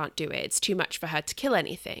she just can't do it. It's too much for her to kill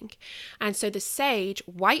anything. And so the sage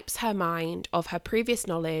wipes her mind of her previous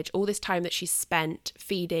knowledge, all this time that she's spent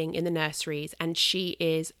feeding in the nurseries, and she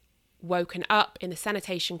is woken up in the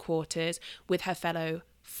sanitation quarters with her fellow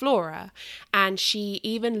Flora, and she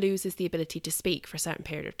even loses the ability to speak for a certain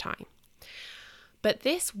period of time. But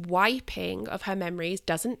this wiping of her memories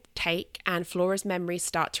doesn't take, and Flora's memories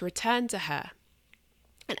start to return to her.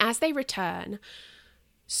 And as they return,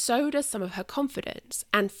 so does some of her confidence,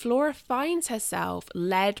 and Flora finds herself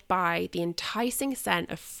led by the enticing scent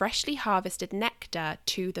of freshly harvested nectar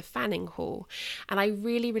to the fanning hall. And I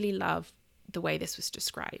really, really love the way this was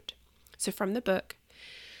described. So from the book: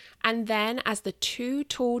 "And then, as the two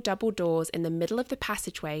tall double doors in the middle of the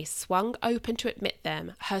passageway swung open to admit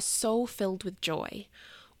them, her soul filled with joy.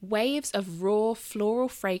 Waves of raw floral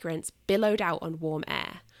fragrance billowed out on warm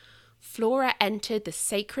air. Flora entered the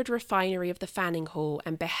sacred refinery of the fanning hall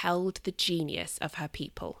and beheld the genius of her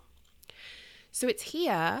people." So it's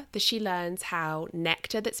here that she learns how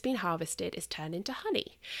nectar that's been harvested is turned into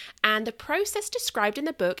honey. And the process described in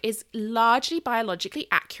the book is largely biologically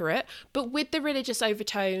accurate, but with the religious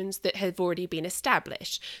overtones that have already been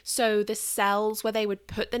established. So the cells where they would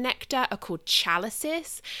put the nectar are called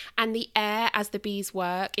chalices, and the air as the bees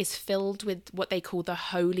work is filled with what they call the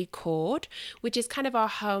holy chord, which is kind of a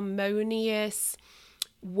harmonious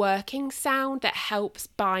working sound that helps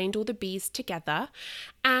bind all the bees together.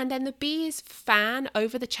 And then the bees fan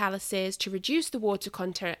over the chalices to reduce the water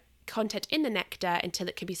content in the nectar until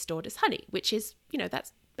it can be stored as honey, which is,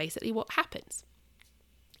 that's basically what happens.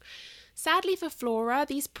 Sadly for Flora,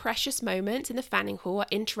 these precious moments in the fanning hall are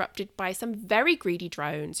interrupted by some very greedy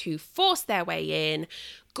drones who force their way in,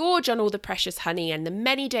 gorge on all the precious honey and the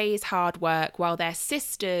many days' hard work, while their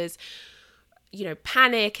sisters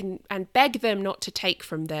panic and beg them not to take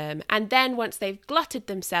from them. And then once they've glutted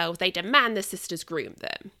themselves, they demand the sisters groom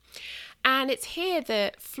them. And it's here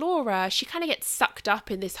that Flora, she kind of gets sucked up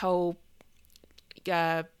in this whole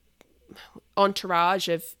entourage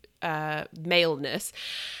of maleness.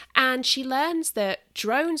 And she learns that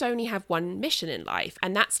drones only have one mission in life,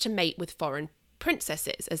 and that's to mate with foreign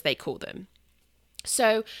princesses, as they call them.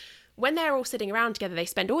 So when they're all sitting around together, they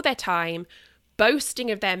spend all their time boasting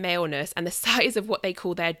of their maleness and the size of what they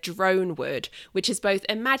call their drone wood, which is both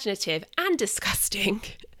imaginative and disgusting.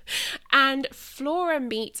 And Flora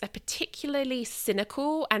meets a particularly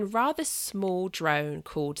cynical and rather small drone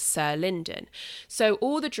called Sir Linden. So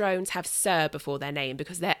all the drones have Sir before their name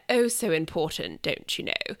because they're oh so important, don't you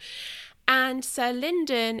know? And Sir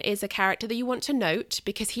Linden is a character that you want to note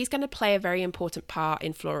because he's going to play a very important part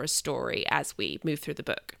in Flora's story as we move through the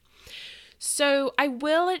book. So I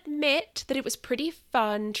will admit that it was pretty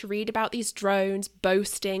fun to read about these drones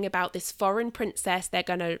boasting about this foreign princess they're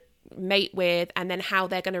going to mate with, and then how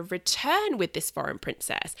they're going to return with this foreign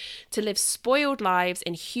princess to live spoiled lives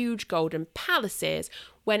in huge golden palaces,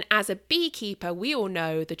 when as a beekeeper we all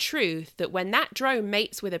know the truth that when that drone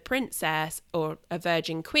mates with a princess or a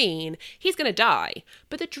virgin queen, he's going to die.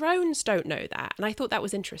 But the drones don't know that, and I thought that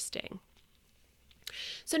was interesting.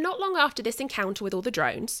 So not long after this encounter with all the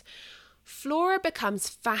drones, Flora becomes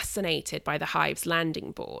fascinated by the hive's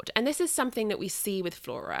landing board, and this is something that we see with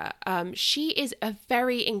Flora. She is a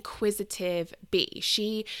very inquisitive bee.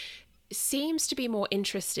 She seems to be more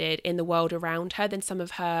interested in the world around her than some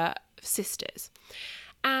of her sisters.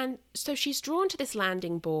 And so she's drawn to this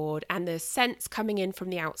landing board and the scents coming in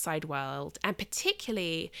from the outside world. And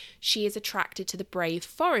particularly, she is attracted to the brave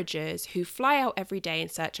foragers who fly out every day in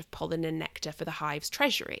search of pollen and nectar for the hive's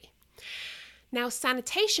treasury. Now,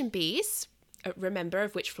 sanitation bees, remember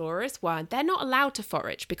of which Flora is one, they're not allowed to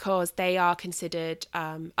forage because they are considered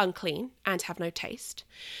unclean and have no taste.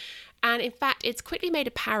 And in fact, it's quickly made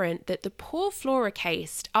apparent that the poor Flora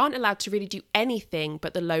caste aren't allowed to really do anything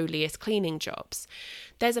but the lowliest cleaning jobs.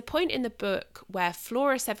 There's a point in the book where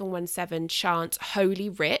Flora 717 chants Holy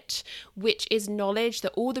Writ, which is knowledge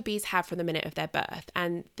that all the bees have from the minute of their birth.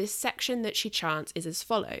 And this section that she chants is as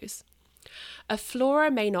follows. A Flora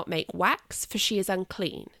may not make wax, for she is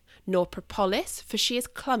unclean, nor propolis, for she is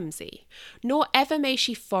clumsy, nor ever may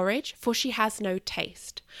she forage, for she has no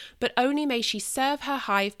taste, but only may she serve her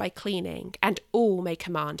hive by cleaning, and all may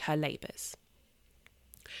command her labours.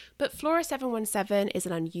 But Flora 717 is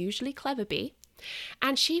an unusually clever bee,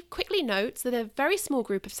 and she quickly notes that a very small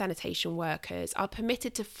group of sanitation workers are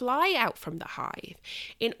permitted to fly out from the hive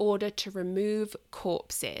in order to remove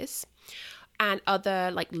corpses and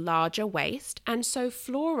other larger waste. And so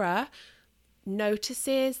Flora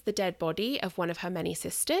notices the dead body of one of her many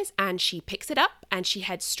sisters, and she picks it up and she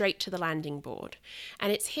heads straight to the landing board.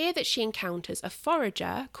 And it's here that she encounters a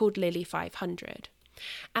forager called Lily 500.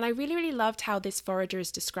 And I really, really loved how this forager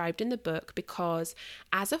is described in the book, because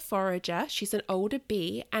as a forager, she's an older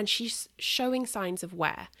bee and she's showing signs of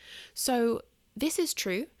wear. So this is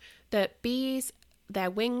true that bees,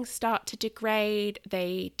 their wings start to degrade,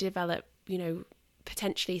 they develop,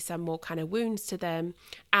 potentially some more kind of wounds to them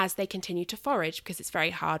as they continue to forage, because it's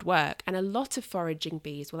very hard work. And a lot of foraging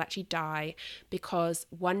bees will actually die because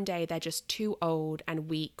one day they're just too old and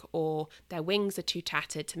weak, or their wings are too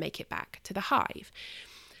tattered to make it back to the hive.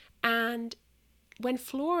 And when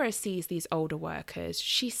Flora sees these older workers,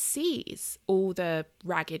 she sees all the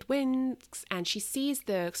ragged wings and she sees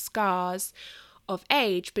the scars of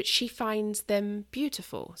age, but she finds them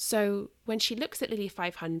beautiful. So when she looks at Lily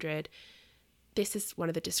 500, this is one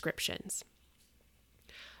of the descriptions.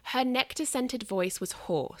 Her nectar-scented voice was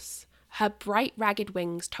hoarse. Her bright, ragged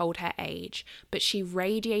wings told her age, but she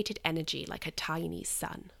radiated energy like a tiny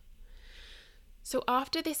sun. So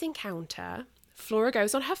after this encounter, Flora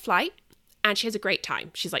goes on her flight and she has a great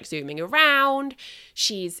time. She's zooming around.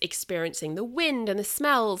 She's experiencing the wind and the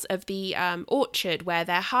smells of the orchard where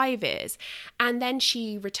their hive is. And then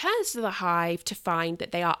she returns to the hive to find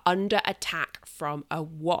that they are under attack from a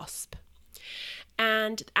wasp.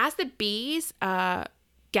 And as the bees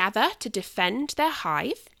gather to defend their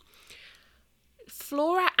hive,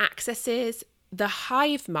 Flora accesses the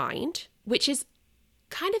hive mind, which is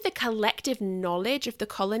kind of the collective knowledge of the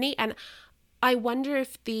colony. And I wonder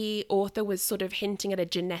if the author was sort of hinting at a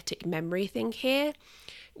genetic memory thing here,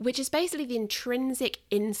 which is basically the intrinsic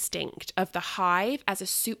instinct of the hive as a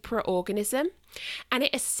supraorganism. And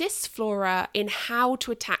it assists Flora in how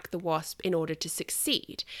to attack the wasp in order to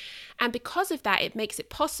succeed. And because of that, it makes it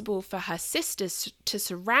possible for her sisters to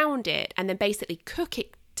surround it and then basically cook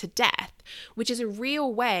it to death, which is a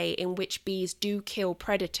real way in which bees do kill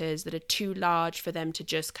predators that are too large for them to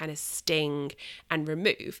just kind of sting and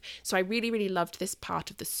remove. So I really, really loved this part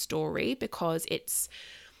of the story, because it's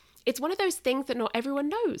one of those things that not everyone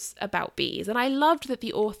knows about bees. And I loved that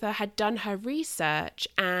the author had done her research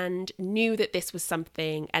and knew that this was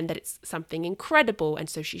something and that it's something incredible. And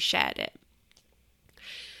so she shared it.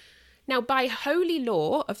 Now, by holy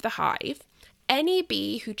law of the hive, any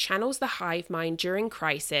bee who channels the hive mind during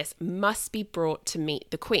crisis must be brought to meet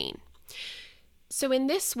the queen. So in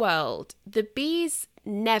this world, the bees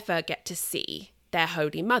never get to see their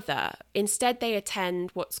Holy Mother. Instead, they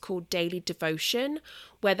attend what's called daily devotion,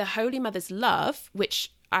 where the Holy Mother's love,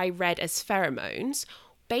 which I read as pheromones,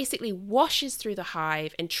 basically washes through the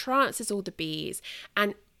hive, entrances all the bees,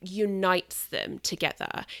 and unites them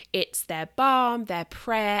together. It's their balm, their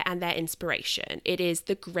prayer, and their inspiration. It is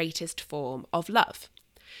the greatest form of love.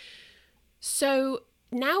 So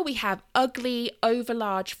now we have ugly,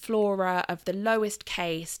 overlarge Flora of the lowest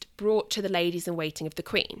caste brought to the ladies in waiting of the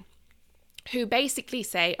queen, who basically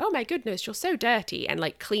say, oh my goodness, you're so dirty, and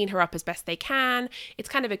clean her up as best they can. It's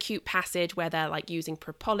kind of a cute passage where they're using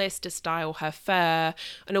propolis to style her fur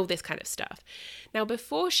and all this kind of stuff. Now,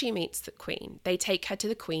 before she meets the queen, they take her to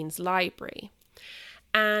the queen's library.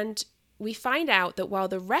 And we find out that while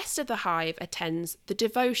the rest of the hive attends the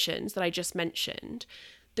devotions that I just mentioned,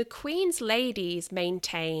 The Queen's ladies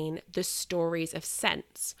maintain the stories of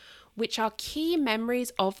sense, which are key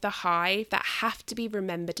memories of the hive that have to be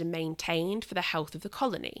remembered and maintained for the health of the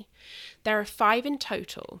colony. There are 5 in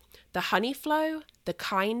total: the honey flow, the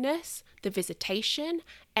kindness, the visitation,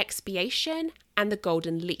 expiation, and the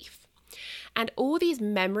golden leaf. And all these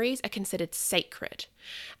memories are considered sacred,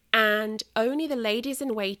 and only the ladies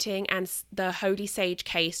in waiting and the holy sage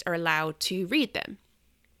caste are allowed to read them.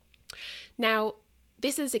 Now,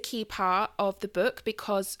 this is a key part of the book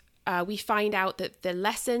because we find out that the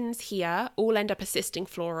lessons here all end up assisting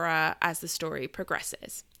Flora as the story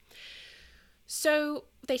progresses. So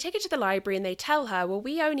they take her to the library and they tell her, well,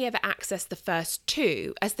 we only ever access the first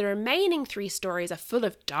 2, as the remaining 3 stories are full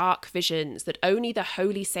of dark visions that only the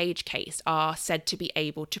holy sage caste are said to be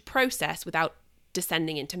able to process without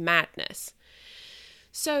descending into madness.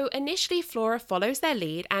 So initially Flora follows their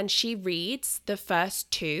lead and she reads the first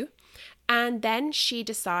 2, and then she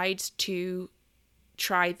decides to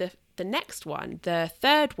try the next one, the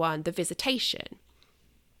third one, the visitation.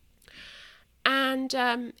 And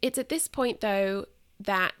it's at this point, though,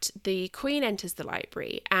 that the Queen enters the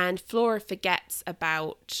library and Flora forgets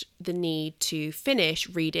about the need to finish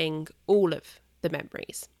reading all of the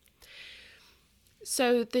memories.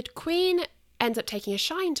 So the Queen ends up taking a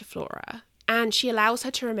shine to Flora, and she allows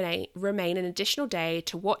her to remain an additional day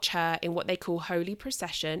to watch her in what they call holy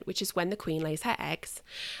procession, which is when the Queen lays her eggs.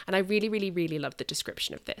 And I really, really, really love the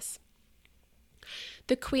description of this.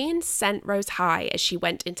 The Queen's scent rose high as she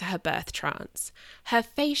went into her birth trance. Her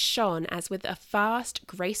face shone as with a fast,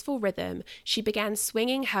 graceful rhythm, she began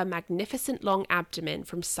swinging her magnificent long abdomen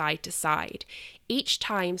from side to side, each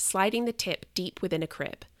time sliding the tip deep within a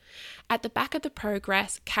crib. At the back of the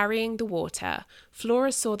progress, carrying the water,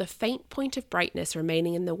 Flora saw the faint point of brightness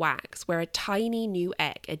remaining in the wax where a tiny new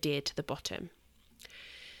egg adhered to the bottom.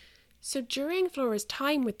 So during Flora's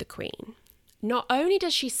time with the Queen, not only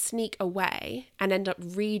does she sneak away and end up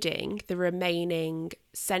reading the remaining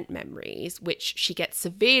scent memories, which she gets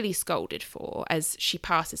severely scolded for as she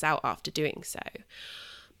passes out after doing so,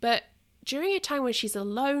 but during a time when she's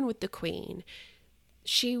alone with the Queen,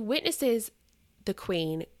 she witnesses the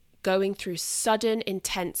Queen going through sudden,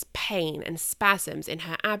 intense pain and spasms in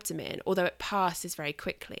her abdomen, although it passes very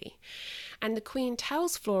quickly. And the Queen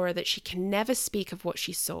tells Flora that she can never speak of what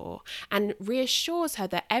she saw and reassures her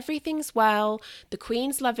that everything's well, the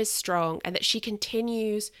Queen's love is strong, and that she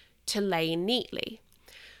continues to lay neatly.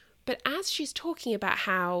 But as she's talking about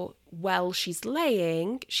how well she's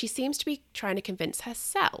laying, she seems to be trying to convince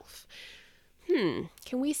herself. Can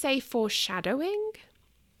we say foreshadowing?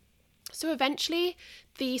 So eventually,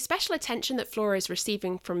 the special attention that Flora is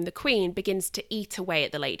receiving from the Queen begins to eat away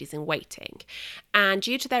at the ladies in waiting. And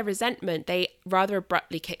due to their resentment, they rather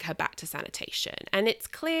abruptly kick her back to sanitation. And it's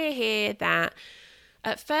clear here that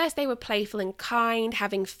at first they were playful and kind,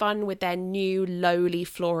 having fun with their new lowly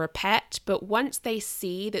Flora pet. But once they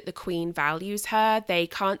see that the Queen values her, they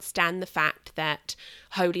can't stand the fact that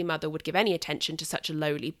Holy Mother would give any attention to such a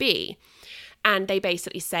lowly bee. And they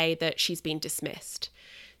basically say that she's been dismissed.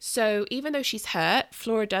 So even though she's hurt,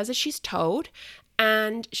 Flora does as she's told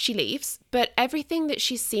and she leaves, but everything that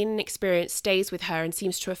she's seen and experienced stays with her and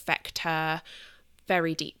seems to affect her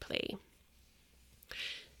very deeply.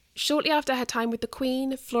 Shortly after her time with the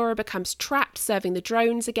Queen, Flora becomes trapped serving the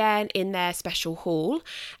drones again in their special hall,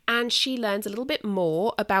 and she learns a little bit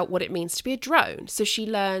more about what it means to be a drone. So she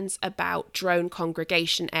learns about drone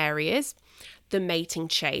congregation areas, the mating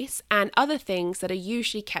chase, and other things that are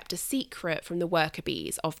usually kept a secret from the worker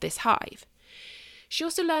bees of this hive. She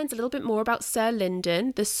also learns a little bit more about Sir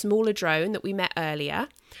Lyndon, the smaller drone that we met earlier,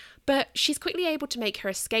 but she's quickly able to make her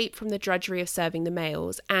escape from the drudgery of serving the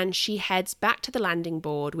males, and she heads back to the landing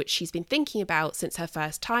board, which she's been thinking about since her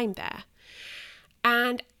first time there.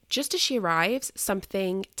 And just as she arrives,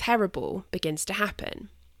 something terrible begins to happen.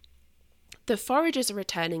 The foragers are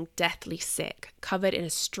returning deathly sick, covered in a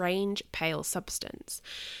strange pale substance.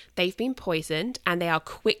 They've been poisoned and they are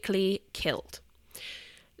quickly killed.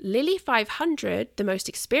 Lily 500, the most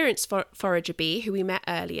experienced forager bee who we met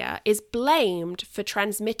earlier, is blamed for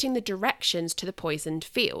transmitting the directions to the poisoned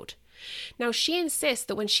field. Now, she insists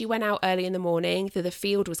that when she went out early in the morning, that the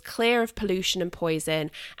field was clear of pollution and poison,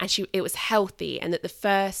 and it was healthy, and that the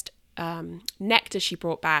first nectar she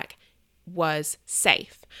brought back was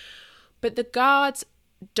safe. But the guards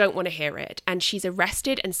don't want to hear it, and she's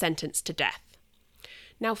arrested and sentenced to death.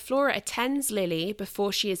 Now, Flora attends Lily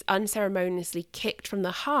before she is unceremoniously kicked from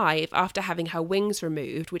the hive after having her wings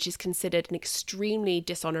removed, which is considered an extremely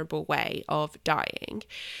dishonourable way of dying.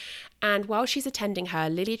 And while she's attending her,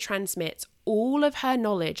 Lily transmits all of her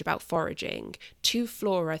knowledge about foraging to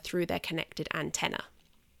Flora through their connected antenna.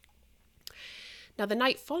 Now, the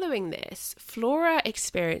night following this, Flora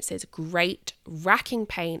experiences great racking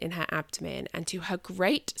pain in her abdomen, and to her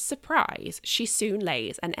great surprise, she soon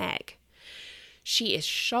lays an egg. She is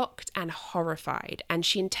shocked and horrified, and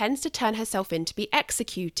she intends to turn herself in to be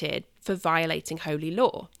executed for violating holy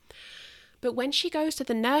law. But when she goes to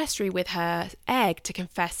the nursery with her egg to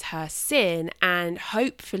confess her sin and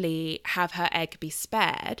hopefully have her egg be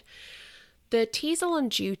spared, the teasel on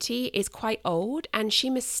duty is quite old, and she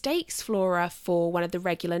mistakes Flora for one of the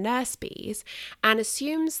regular nurse bees and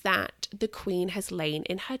assumes that the queen has lain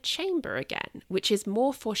in her chamber again, which is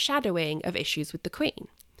more foreshadowing of issues with the queen.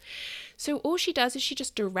 So all she does is she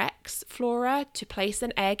just directs Flora to place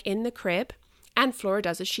an egg in the crib, and Flora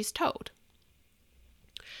does as she's told.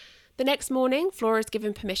 The next morning, Flora is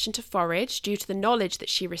given permission to forage due to the knowledge that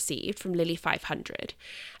she received from Lily 500.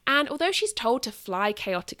 And although she's told to fly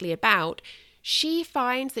chaotically about, she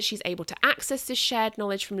finds that she's able to access this shared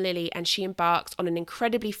knowledge from Lily, and she embarks on an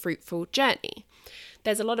incredibly fruitful journey.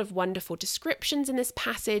 There's a lot of wonderful descriptions in this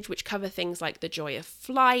passage which cover things like the joy of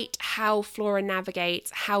flight, how Flora navigates,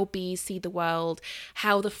 how bees see the world,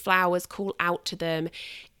 how the flowers call out to them.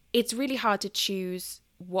 It's really hard to choose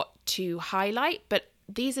what to highlight, but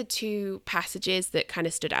these are two passages that kind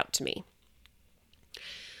of stood out to me.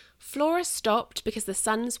 Flora stopped because the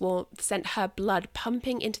sun's warmth sent her blood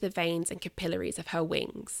pumping into the veins and capillaries of her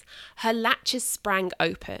wings. Her latches sprang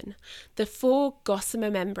open. The 4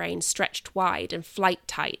 gossamer membranes stretched wide and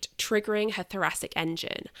flight-tight, triggering her thoracic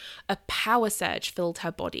engine. A power surge filled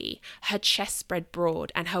her body. Her chest spread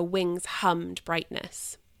broad and her wings hummed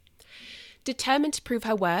brightness. Determined to prove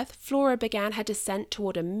her worth, Flora began her descent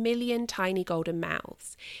toward 1,000,000 tiny golden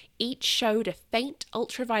mouths. Each showed a faint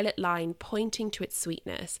ultraviolet line pointing to its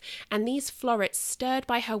sweetness, and these florets, stirred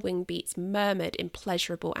by her wing beats, murmured in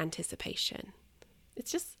pleasurable anticipation.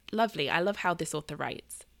 It's just lovely. I love how this author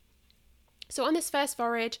writes. So on this first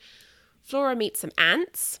forage, Flora meets some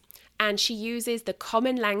ants, and she uses the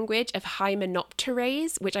common language of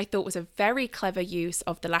Hymenopterase, which I thought was a very clever use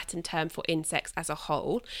of the Latin term for insects as a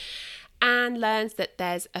whole, and learns that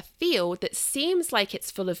there's a field that seems like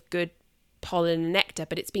it's full of good pollen and nectar,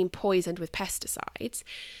 but it's been poisoned with pesticides.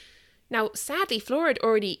 Now, sadly, Flora had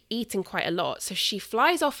already eaten quite a lot, so she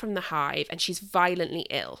flies off from the hive and she's violently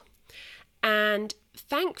ill. And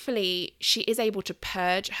thankfully, she is able to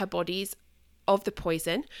purge her bodies of the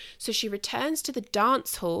poison, so she returns to the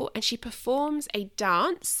dance hall and she performs a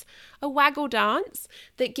dance, a waggle dance,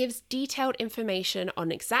 that gives detailed information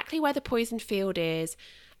on exactly where the poisoned field is,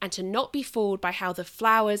 and to not be fooled by how the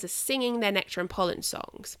flowers are singing their nectar and pollen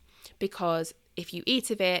songs, because if you eat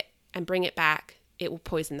of it and bring it back, it will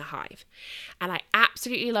poison the hive. And I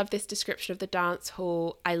absolutely love this description of the dance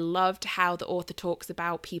hall. I loved how the author talks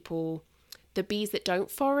about people, the bees that don't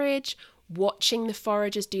forage, watching the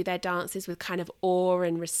foragers do their dances with kind of awe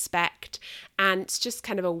and respect. And it's just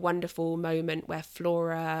kind of a wonderful moment where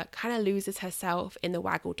Flora kind of loses herself in the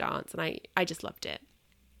waggle dance. And I just loved it.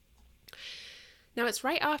 Now, it's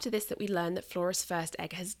right after this that we learn that Flora's first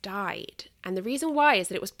egg has died. And the reason why is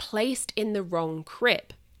that it was placed in the wrong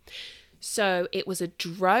crib. So it was a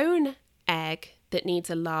drone egg that needs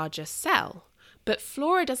a larger cell. But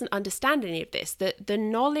Flora doesn't understand any of this. The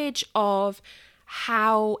knowledge of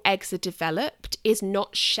how eggs are developed is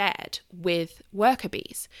not shared with worker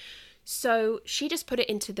bees. So she just put it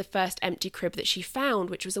into the first empty crib that she found,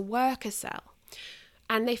 which was a worker cell.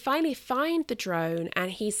 And they finally find the drone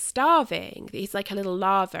and he's starving. He's like a little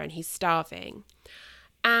larva and he's starving.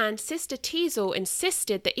 And Sister Teasel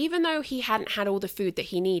insisted that even though he hadn't had all the food that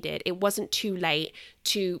he needed, it wasn't too late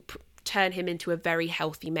to turn him into a very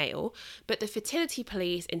healthy male. But the fertility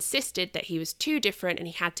police insisted that he was too different and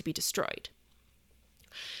he had to be destroyed.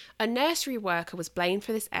 A nursery worker was blamed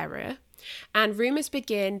for this error, and rumours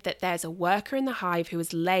begin that there's a worker in the hive who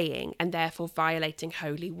is laying and therefore violating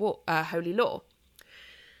holy law.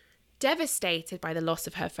 Devastated by the loss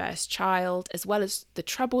of her first child, as well as the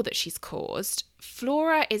trouble that she's caused,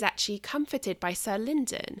 Flora is actually comforted by Sir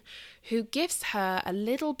Lyndon, who gives her a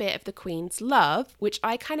little bit of the Queen's love, which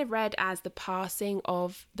I kind of read as the passing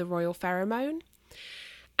of the royal pheromone.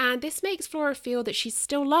 And this makes Flora feel that she's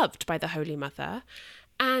still loved by the Holy Mother.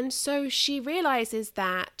 And so she realises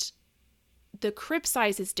that the crib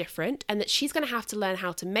size is different and that she's going to have to learn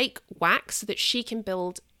how to make wax so that she can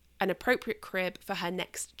build an appropriate crib for her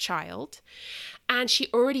next child. And she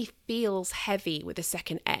already feels heavy with the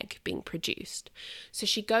second egg being produced. So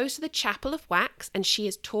she goes to the chapel of wax and she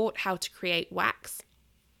is taught how to create wax.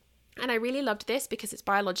 And I really loved this because it's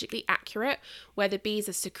biologically accurate, where the bees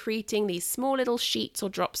are secreting these small little sheets or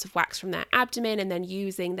drops of wax from their abdomen and then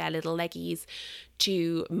using their little leggies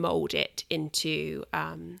to mold it into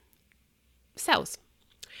cells.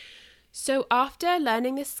 So after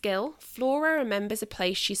learning this skill, Flora remembers a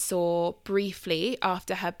place she saw briefly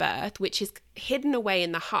after her birth, which is hidden away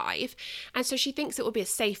in the hive. And so she thinks it will be a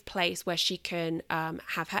safe place where she can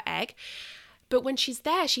have her egg. But when she's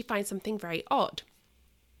there, she finds something very odd.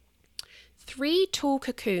 3 tall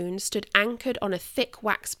cocoons stood anchored on a thick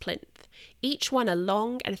wax plinth, each one a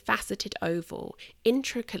long and faceted oval,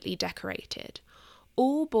 intricately decorated.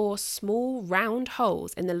 All bore small round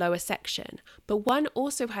holes in the lower section, but one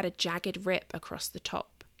also had a jagged rip across the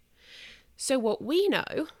top. So what we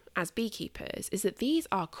know as beekeepers is that these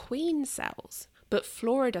are queen cells, but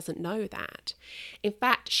Flora doesn't know that. In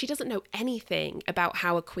fact, she doesn't know anything about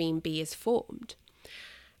how a queen bee is formed.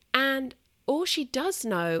 And all she does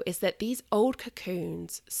know is that these old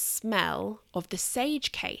cocoons smell of the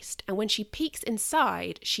sage caste, and when she peeks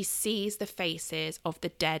inside, she sees the faces of the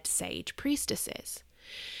dead sage priestesses.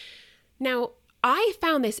 Now, I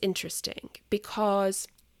found this interesting because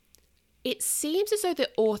it seems as though the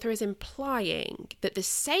author is implying that the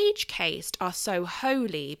sage caste are so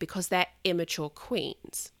holy because they're immature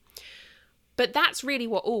queens. But that's really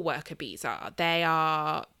what all worker bees are. They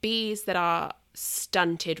are bees that are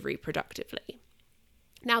stunted reproductively.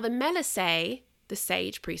 Now, the Melissae, the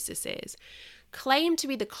sage priestesses, claim to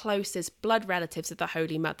be the closest blood relatives of the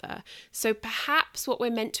Holy Mother. So perhaps what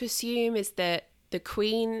we're meant to assume is that the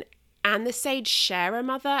queen and the sage share a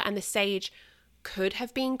mother, and the sage could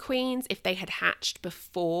have been queens if they had hatched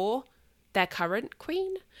before their current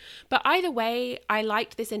queen. But either way, I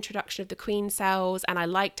liked this introduction of the queen cells, and I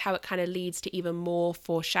liked how it kind of leads to even more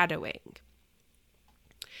foreshadowing.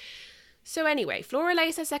 So anyway, Flora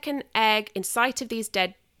lays her second egg in sight of these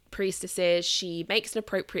dead priestesses. She makes an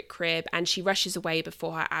appropriate crib and she rushes away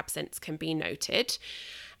before her absence can be noted.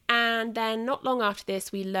 And then not long after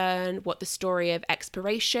this, we learn what the story of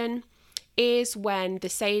expiration is, when the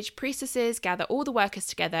sage priestesses gather all the workers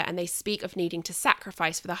together and they speak of needing to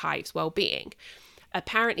sacrifice for the hive's well-being.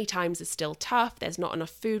 Apparently times are still tough, there's not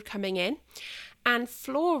enough food coming in. And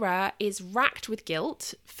Flora is racked with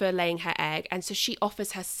guilt for laying her egg, and so she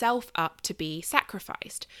offers herself up to be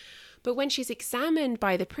sacrificed. But when she's examined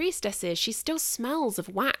by the priestesses, she still smells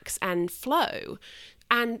of wax and flow,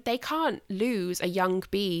 and they can't lose a young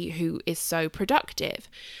bee who is so productive,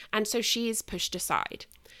 and so she is pushed aside.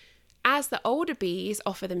 As the older bees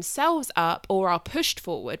offer themselves up or are pushed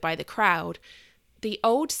forward by the crowd, the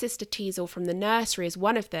old sister Teasel from the nursery is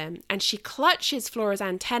one of them, and she clutches Flora's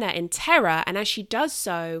antenna in terror, and as she does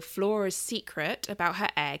so, Flora's secret about her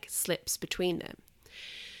egg slips between them.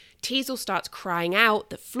 Teasel starts crying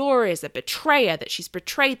out that Flora is a betrayer, that she's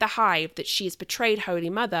betrayed the hive, that she has betrayed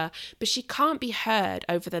Holy Mother, but she can't be heard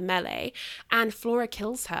over the melee, and Flora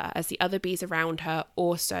kills her as the other bees around her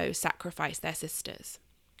also sacrifice their sisters.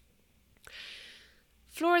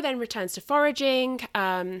 Flora then returns to foraging.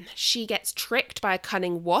 She gets tricked by a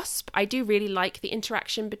cunning wasp. I do really like the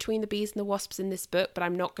interaction between the bees and the wasps in this book, but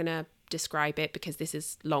I'm not going to describe it because this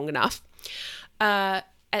is long enough.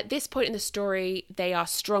 At this point in the story, they are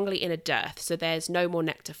strongly in a dearth, so there's no more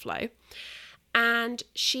nectar flow. And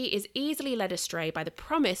she is easily led astray by the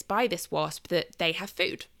promise by this wasp that they have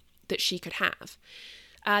food that she could have.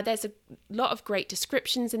 There's a lot of great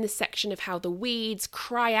descriptions in this section of how the weeds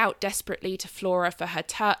cry out desperately to Flora for her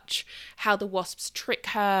touch, how the wasps trick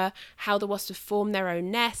her, how the wasps form their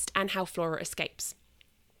own nest, and how Flora escapes.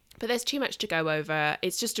 But there's too much to go over.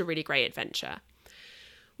 It's just a really great adventure.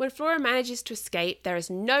 When Flora manages to escape, there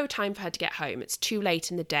is no time for her to get home. It's too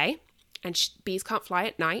late in the day, and bees can't fly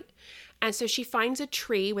at night. And so she finds a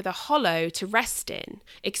tree with a hollow to rest in,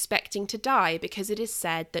 expecting to die because it is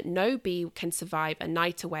said that no bee can survive a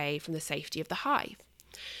night away from the safety of the hive.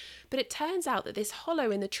 But it turns out that this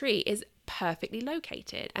hollow in the tree is perfectly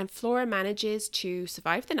located, and Flora manages to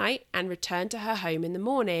survive the night and return to her home in the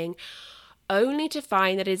morning, only to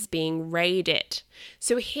find that it is being raided.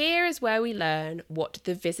 So here is where we learn what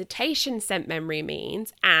the visitation scent memory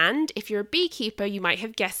means, and if you're a beekeeper, you might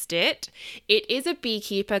have guessed it. It is a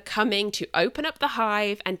beekeeper coming to open up the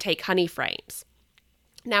hive and take honey frames.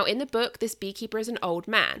 Now, in the book, this beekeeper is an old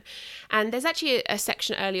man, and there's actually a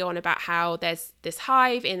section early on about how there's this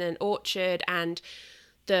hive in an orchard, and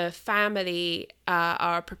the family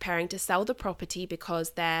are preparing to sell the property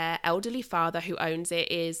because their elderly father who owns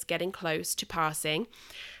it is getting close to passing,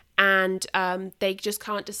 and they just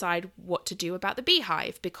can't decide what to do about the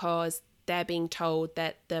beehive because they're being told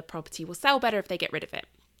that the property will sell better if they get rid of it.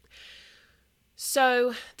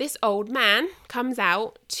 So this old man comes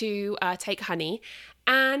out to take honey,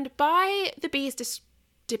 and by the bees'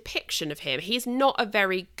 depiction of him. He's not a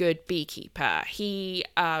very good beekeeper. He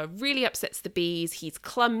really upsets the bees. He's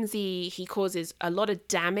clumsy. He causes a lot of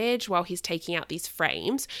damage while he's taking out these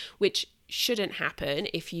frames, which shouldn't happen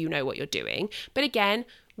if you know what you're doing. But again,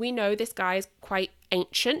 we know this guy is quite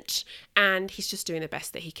ancient and he's just doing the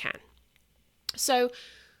best that he can. So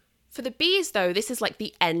for the bees, though, this is like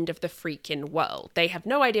the end of the freaking world. They have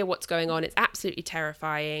no idea what's going on. It's absolutely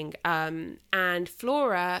terrifying. And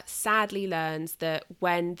Flora sadly learns that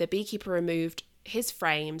when the beekeeper removed his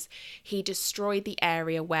frames, he destroyed the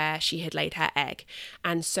area where she had laid her egg.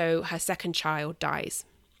 And so her second child dies.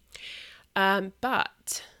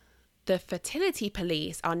 But the fertility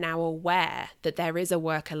police are now aware that there is a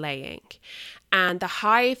worker laying. And the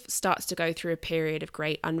hive starts to go through a period of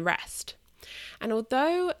great unrest. And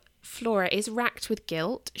although Flora is racked with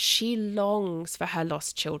guilt, she longs for her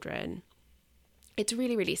lost children. It's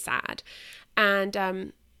really, really sad.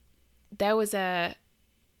 And there was a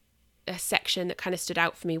section that kind of stood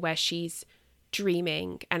out for me where she's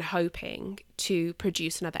dreaming and hoping to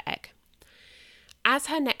produce another egg. As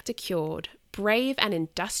her nectar cured, brave and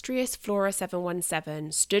industrious Flora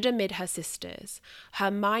 717 stood amid her sisters,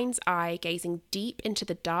 her mind's eye gazing deep into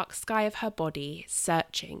the dark sky of her body,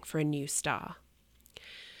 searching for a new star.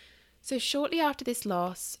 So shortly after this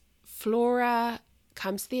loss, Flora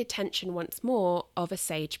comes to the attention once more of a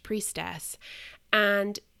sage priestess,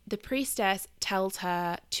 and the priestess tells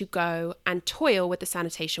her to go and toil with the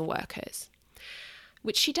sanitation workers,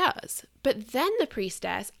 which she does. But then the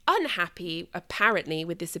priestess, unhappy apparently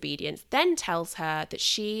with this obedience, then tells her that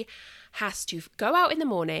she has to go out in the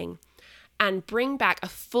morning and bring back a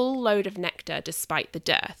full load of nectar despite the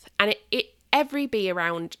dearth. And every bee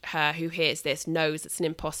around her who hears this knows it's an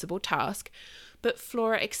impossible task, but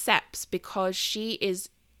Flora accepts because she is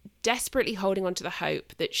desperately holding on to the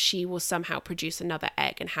hope that she will somehow produce another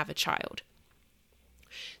egg and have a child.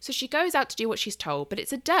 So she goes out to do what she's told, but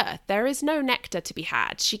it's a dearth. There is no nectar to be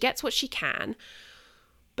had. She gets what she can,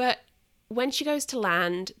 but when she goes to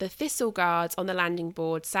land, the thistle guards on the landing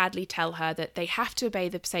board sadly tell her that they have to obey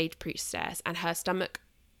the sage priestess, and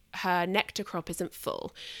her nectar crop isn't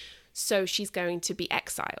full. So she's going to be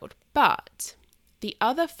exiled. But the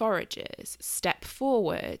other foragers step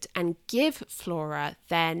forward and give Flora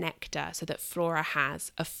their nectar so that Flora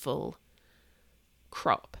has a full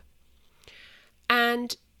crop.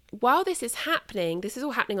 And while this is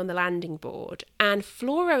all happening on the landing board, and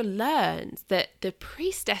Flora learns that the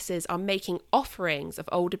priestesses are making offerings of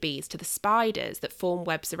older bees to the spiders that form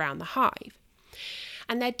webs around the hive.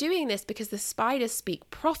 And they're doing this because the spiders speak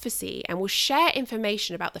prophecy and will share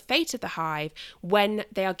information about the fate of the hive when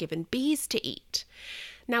they are given bees to eat.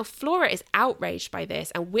 Now, Flora is outraged by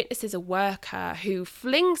this and witnesses a worker who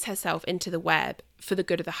flings herself into the web for the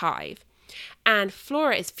good of the hive. And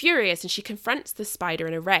Flora is furious and she confronts the spider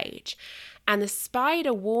in a rage. And the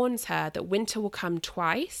spider warns her that winter will come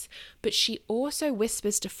twice, but she also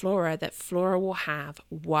whispers to Flora that Flora will have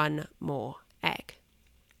one more egg.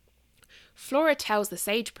 Flora tells the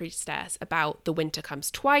sage priestess about the winter comes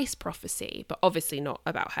twice prophecy, but obviously not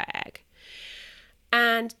about her egg.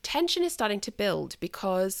 And tension is starting to build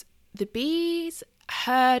because the bees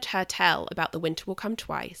heard her tell about the winter will come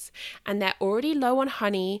twice, and they're already low on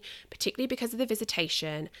honey, particularly because of the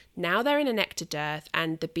visitation. Now they're in a nectar dearth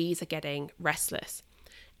and the bees are getting restless.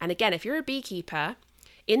 And again, if you're a beekeeper,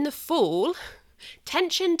 in the fall,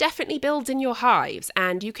 tension definitely builds in your hives,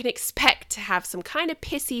 and you can expect to have some kind of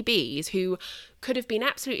pissy bees who could have been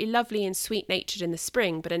absolutely lovely and sweet-natured in the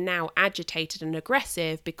spring, but are now agitated and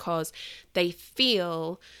aggressive because they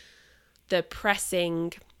feel the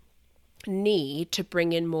pressing need to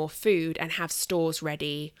bring in more food and have stores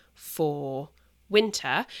ready for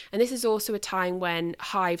winter. And this is also a time when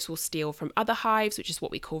hives will steal from other hives, which is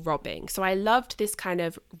what we call robbing. So I loved this kind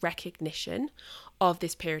of recognition of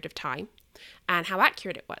this period of time and how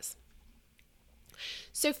accurate it was.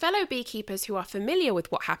 So fellow beekeepers who are familiar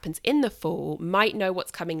with what happens in the fall might know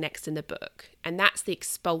what's coming next in the book, and that's the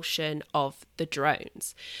expulsion of the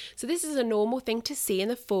drones. So this is a normal thing to see in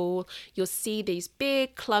the fall. You'll see these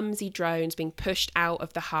big, clumsy drones being pushed out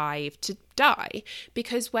of the hive to die,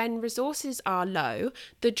 because when resources are low,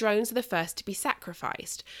 the drones are the first to be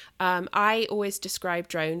sacrificed. I always describe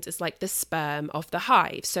drones as like the sperm of the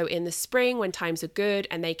hive. So in the spring, when times are good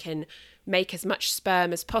and they can make as much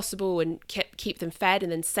sperm as possible and keep them fed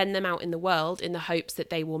and then send them out in the world in the hopes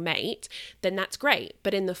that they will mate, then that's great.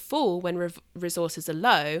 But in the fall, when resources are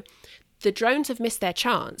low, the drones have missed their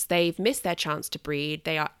chance. They've missed their chance to breed.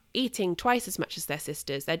 They are eating twice as much as their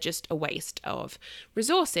sisters. They're just a waste of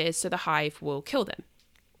resources, so the hive will kill them.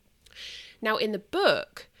 Now, in the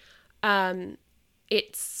book,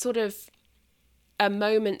 it's sort of a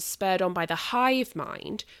moment spurred on by the hive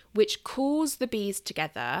mind, which calls the bees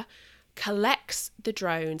together, collects the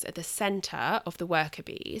drones at the center of the worker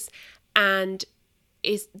bees, and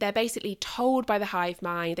they're basically told by the hive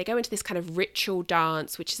mind. They go into this kind of ritual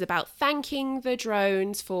dance, which is about thanking the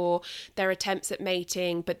drones for their attempts at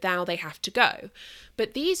mating, but now they have to go.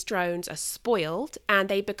 But these drones are spoiled and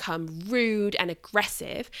they become rude and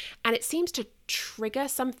aggressive, and it seems to trigger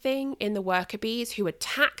something in the worker bees, who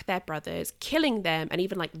attack their brothers, killing them and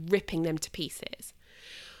even like ripping them to pieces.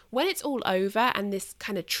 When it's all over and this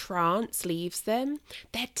kind of trance leaves them,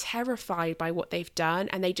 they're terrified by what they've done,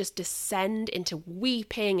 and they just descend into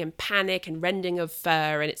weeping and panic and rending of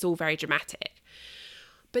fur, and it's all very dramatic.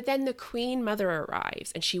 But then the queen mother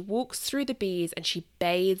arrives, and she walks through the bees and she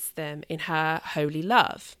bathes them in her holy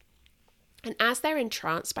love. And as they're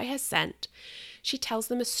entranced by her scent, she tells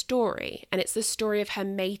them a story, and it's the story of her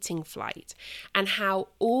mating flight and how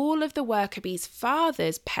all of the worker bees'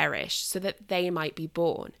 fathers perished so that they might be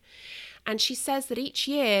born. And she says that each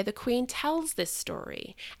year the queen tells this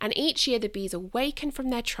story, and each year the bees awaken from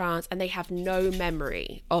their trance and they have no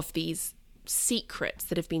memory of these secrets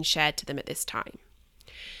that have been shared to them at this time.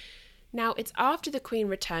 Now, it's after the queen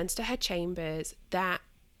returns to her chambers that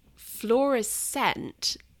Flora's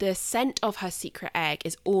scent, the scent of her secret egg,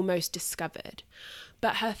 is almost discovered.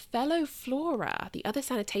 But her fellow Flora, the other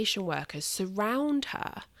sanitation workers, surround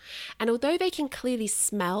her. And although they can clearly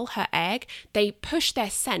smell her egg, they push their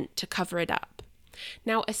scent to cover it up.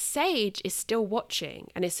 Now, a sage is still watching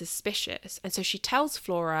and is suspicious. And so she tells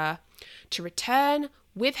Flora to return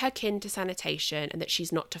with her kin to sanitation and that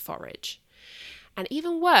she's not to forage. And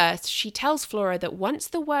even worse, she tells Flora that once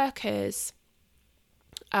the workers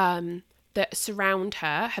that surround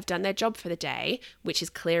her have done their job for the day, which is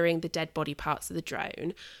clearing the dead body parts of the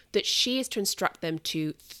drone, that she is to instruct them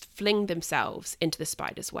to fling themselves into the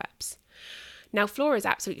spider's webs. Now, Flora is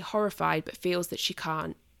absolutely horrified, but feels that she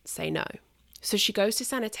can't say no. So she goes to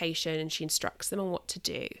sanitation and she instructs them on what to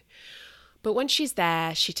do. But when she's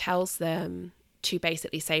there, she tells them to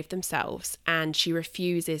basically save themselves, and she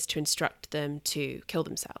refuses to instruct them to kill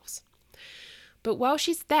themselves. But while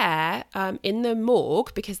she's there in the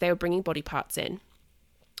morgue, because they were bringing body parts in,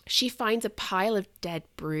 she finds a pile of dead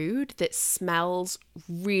brood that smells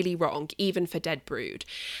really wrong, even for dead brood.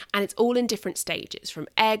 And it's all in different stages, from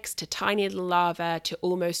eggs to tiny little larvae to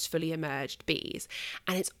almost fully emerged bees.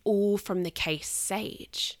 And it's all from the case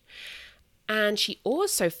sage. And she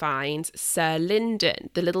also finds Sir Lyndon,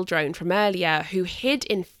 the little drone from earlier, who hid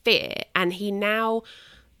in fear, and he now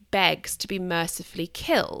begs to be mercifully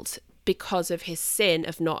killed because of his sin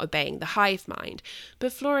of not obeying the hive mind.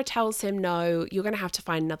 But Flora tells him, no, you're going to have to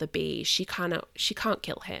find another bee. She can't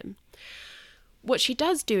kill him. What she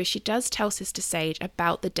does do is she does tell Sister Sage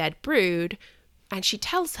about the dead brood, and she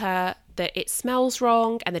tells her that it smells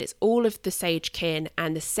wrong and that it's all of the sage kin,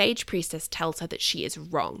 and the sage priestess tells her that she is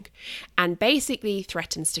wrong and basically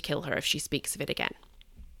threatens to kill her if she speaks of it again.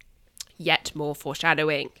 Yet more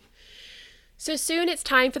foreshadowing. So soon it's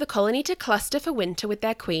time for the colony to cluster for winter with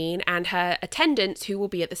their queen and her attendants, who will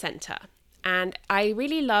be at the centre. And I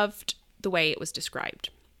really loved the way it was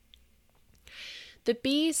described. The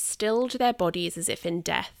bees stilled their bodies as if in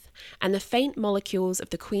death, and the faint molecules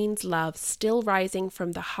of the queen's love still rising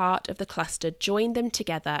from the heart of the cluster joined them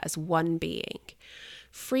together as one being.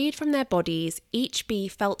 Freed from their bodies, each bee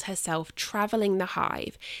felt herself travelling the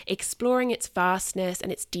hive, exploring its vastness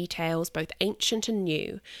and its details, both ancient and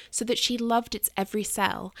new, so that she loved its every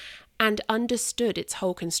cell and understood its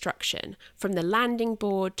whole construction, from the landing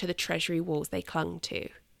board to the treasury walls they clung to.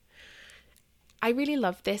 I really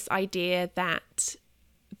love this idea that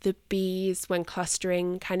the bees, when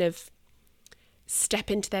clustering, kind of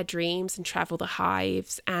step into their dreams and travel the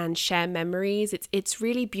hives and share memories. It's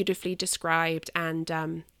really beautifully described,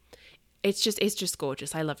 and it's just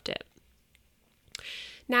gorgeous. I loved it.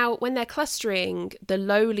 Now, when they're clustering, the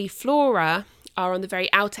lowly flora are on the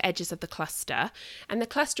very outer edges of the cluster, and the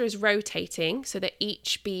cluster is rotating so that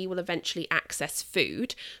each bee will eventually access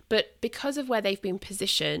food. But because of where they've been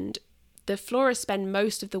positioned, the flora spend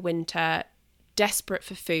most of the winter desperate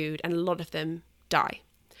for food, and a lot of them die.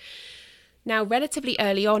 Now, relatively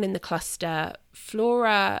early on in the cluster,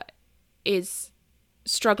 Flora is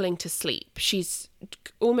struggling to sleep. She's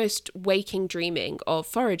almost waking, dreaming of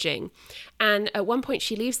foraging. And at one point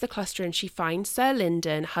she leaves the cluster and she finds Sir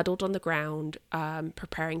Lyndon huddled on the ground,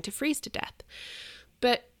 preparing to freeze to death.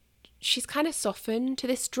 But she's kind of softened to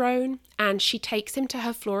this drone, and she takes him to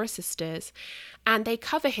her Flora sisters, and they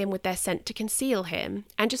cover him with their scent to conceal him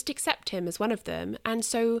and just accept him as one of them. And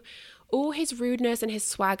so All his rudeness and his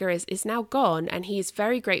swagger is now gone, and he is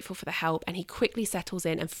very grateful for the help, and he quickly settles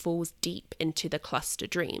in and falls deep into the cluster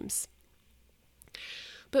dreams.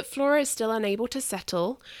 But Flora is still unable to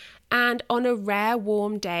settle, and on a rare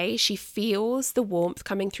warm day, she feels the warmth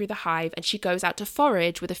coming through the hive, and she goes out to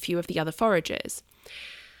forage with a few of the other foragers.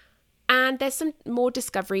 And there's some more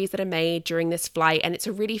discoveries that are made during this flight, and it's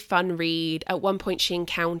a really fun read. At one point, she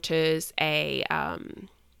encounters a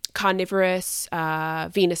carnivorous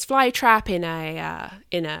Venus flytrap in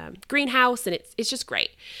a greenhouse, and it's just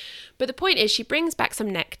great. But the point is, she brings back some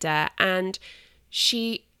nectar, and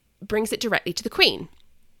she brings it directly to the queen,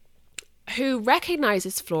 who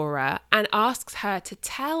recognizes Flora and asks her to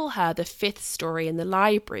tell her the 5th story in the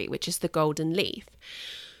library, which is the golden leaf.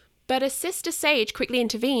 But a sister sage quickly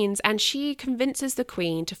intervenes, and she convinces the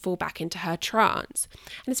queen to fall back into her trance.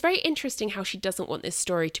 And it's very interesting how she doesn't want this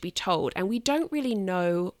story to be told. And we don't really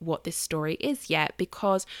know what this story is yet,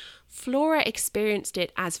 because Flora experienced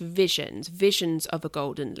it as visions of a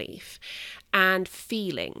golden leaf and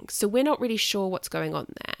feelings. So we're not really sure what's going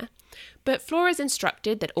on there. But Flora is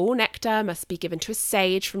instructed that all nectar must be given to a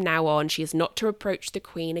sage from now on. She is not to approach the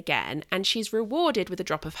queen again, and she's rewarded with a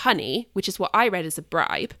drop of honey, which is what I read as a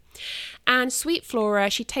bribe. And sweet Flora,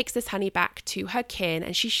 she takes this honey back to her kin,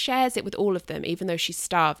 and she shares it with all of them, even though she's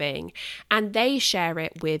starving. And they share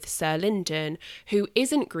it with Sir Lyndon, who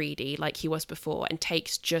isn't greedy like he was before, and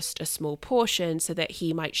takes just a small portion so that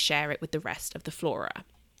he might share it with the rest of the flora.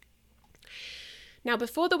 Now,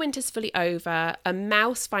 before the winter's fully over, a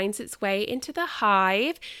mouse finds its way into the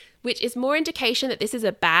hive, which is more indication that this is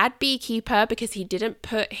a bad beekeeper because he didn't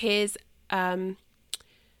put his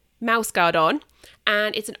mouse guard on.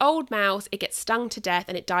 And it's an old mouse, it gets stung to death,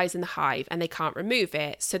 and it dies in the hive, and they can't remove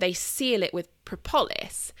it. So they seal it with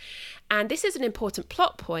propolis. And this is an important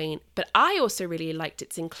plot point, but I also really liked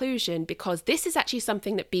its inclusion because this is actually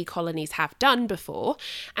something that bee colonies have done before,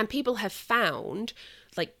 and people have found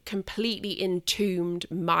like completely entombed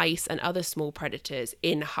mice and other small predators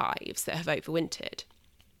in hives that have overwintered.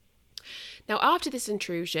 Now, after this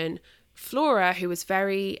intrusion, Flora, who was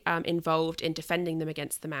very involved in defending them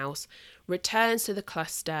against the mouse, returns to the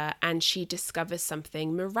cluster, and she discovers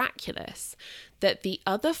something miraculous, that the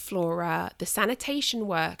other flora, the sanitation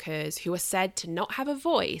workers who are said to not have a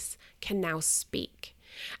voice, can now speak.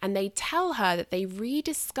 And they tell her that they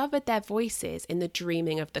rediscovered their voices in the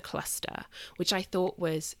dreaming of the cluster, which I thought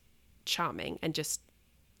was charming and just,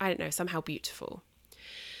 I don't know, somehow beautiful.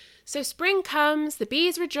 So spring comes, the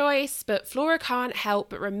bees rejoice, but Flora can't help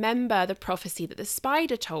but remember the prophecy that the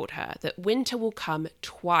spider told her, that winter will come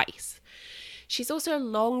twice. She's also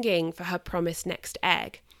longing for her promised next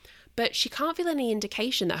egg, but she can't feel any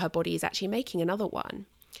indication that her body is actually making another one.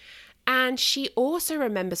 And she also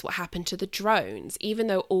remembers what happened to the drones, even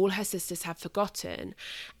though all her sisters have forgotten,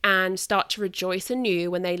 and start to rejoice anew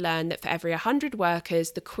when they learn that for every 100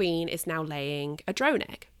 workers, the queen is now laying a drone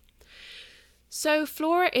egg. So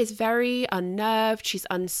Flora is very unnerved, she's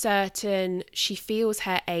uncertain, she feels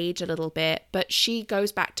her age a little bit, but she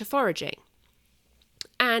goes back to foraging.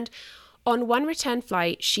 And on one return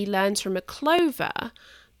flight, she learns from a clover,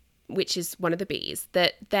 which is one of the bees,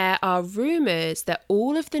 that there are rumours that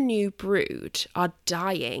all of the new brood are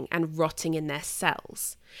dying and rotting in their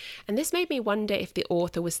cells. And this made me wonder if the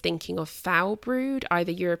author was thinking of foul brood,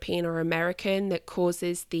 either European or American, that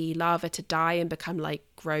causes the larva to die and become like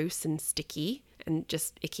gross and sticky and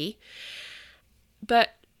just icky.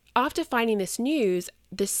 But after finding this news,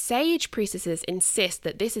 the sage priestesses insist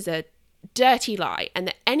that this is a dirty lie, and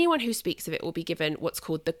that anyone who speaks of it will be given what's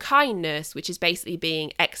called the kindness, which is basically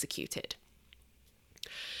being executed.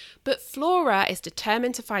 But Flora is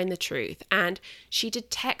determined to find the truth, and she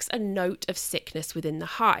detects a note of sickness within the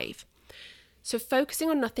hive. So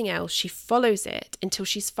focusing on nothing else, she follows it until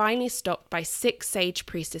she's finally stopped by 6 sage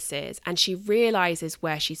priestesses, and she realizes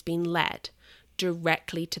where she's been led,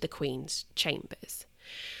 directly to the queen's chambers.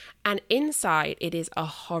 And inside, it is a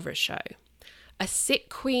horror show. A sick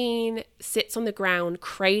queen sits on the ground,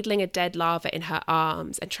 cradling a dead larva in her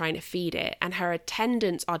arms and trying to feed it. And her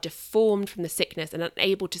attendants are deformed from the sickness and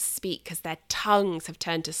unable to speak because their tongues have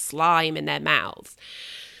turned to slime in their mouths.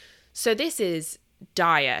 So this is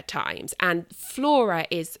dire times. And Flora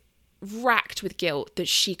is racked with guilt that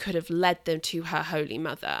she could have led them to her holy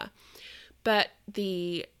mother. But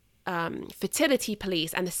the fertility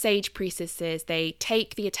police and the sage priestesses, they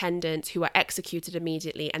take the attendants who are executed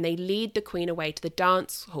immediately, and they lead the queen away to the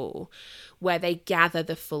dance hall where they gather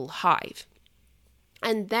the full hive.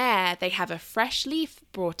 And there they have a fresh leaf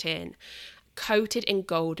brought in, coated in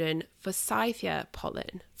golden forsythia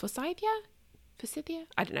pollen. Forsythia?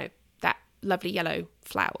 I don't know. That lovely yellow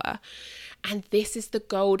flower. And this is the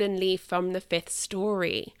golden leaf from the 5th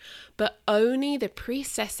story. But only the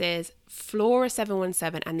priestesses, Flora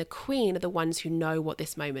 717 and the queen, are the ones who know what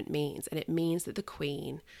this moment means. And it means that the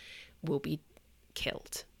queen will be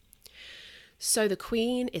killed. So the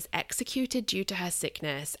queen is executed due to her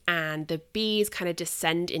sickness, and the bees kind of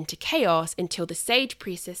descend into chaos until the sage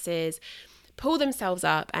priestesses pull themselves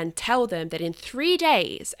up and tell them that in 3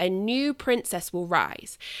 days a new princess will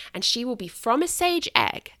rise, and she will be from a sage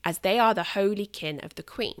egg, as they are the holy kin of the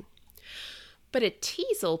queen. But a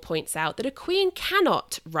teasel points out that a queen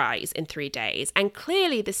cannot rise in 3 days, and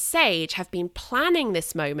clearly the sage have been planning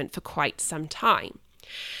this moment for quite some time.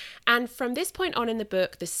 And from this point on in the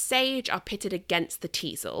book, the sage are pitted against the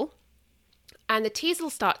teasel, and the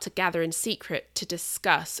teasel start to gather in secret to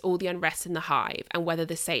discuss all the unrest in the hive and whether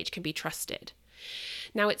the sage can be trusted.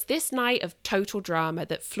 Now, it's this night of total drama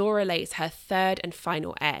that Flora lays her 3rd and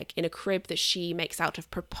final egg in a crib that she makes out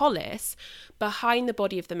of propolis behind the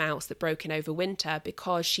body of the mouse that broke in over winter,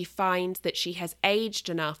 because she finds that she has aged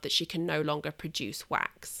enough that she can no longer produce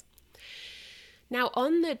wax. Now,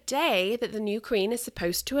 on the day that the new queen is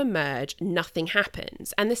supposed to emerge, nothing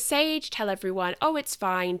happens. And the sage tell everyone, oh, it's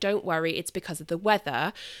fine, don't worry, it's because of the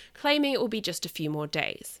weather, claiming it will be just a few more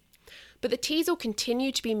days. But the teasel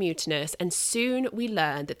continue to be mutinous, and soon we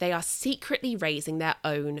learn that they are secretly raising their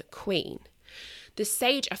own queen. The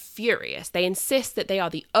sage are furious. They insist that they are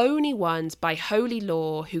the only ones by holy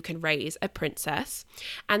law who can raise a princess,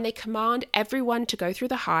 and they command everyone to go through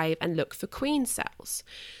the hive and look for queen cells.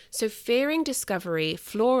 So fearing discovery,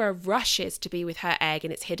 Flora rushes to be with her egg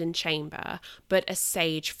in its hidden chamber, but a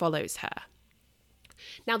sage follows her.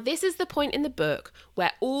 Now, this is the point in the book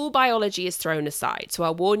where all biology is thrown aside, so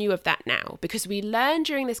I'll warn you of that now, because we learn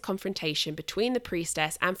during this confrontation between the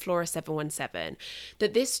priestess and Flora 717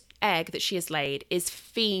 that this egg that she has laid is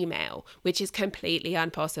female, which is completely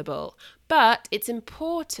impossible. But it's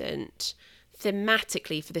important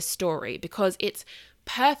thematically for this story because it's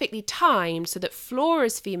perfectly timed so that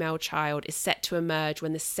Flora's female child is set to emerge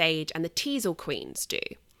when the sage and the teasel queens do.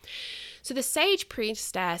 So the sage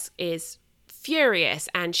priestess is furious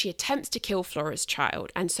and she attempts to kill Flora's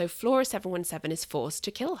child, and so Flora 717 is forced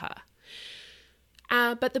to kill her.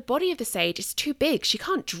 But the body of the sage is too big. She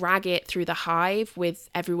can't drag it through the hive with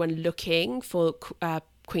everyone looking for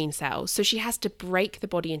queen cells, so she has to break the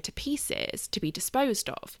body into pieces to be disposed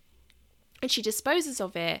of. And she disposes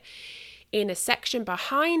of it in a section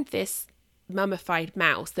behind this mummified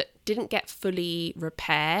mouse that didn't get fully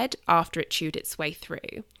repaired after it chewed its way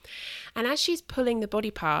through. And as she's pulling the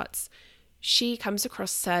body parts, she comes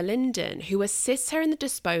across Sir Lyndon, who assists her in the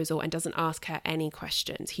disposal and doesn't ask her any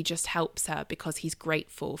questions. He just helps her because he's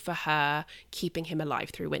grateful for her keeping him alive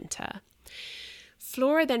through winter.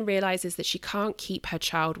 Flora then realizes that she can't keep her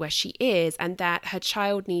child where she is and that her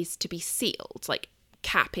child needs to be sealed, like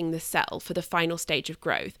capping the cell for the final stage of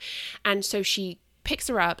growth. And so she picks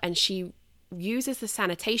her up and she uses the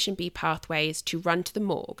sanitation bee pathways to run to the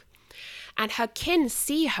morgue. And her kin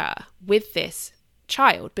see her with this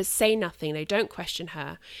child but say nothing. They don't question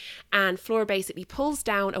her, and Flora basically pulls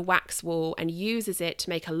down a wax wall and uses it to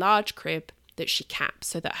make a large crib that she caps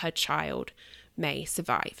so that her child may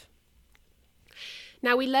survive.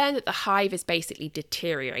 Now we learn that the hive is basically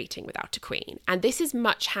deteriorating without a queen, and this is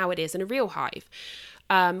much how it is in a real hive.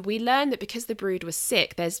 We learn that because the brood was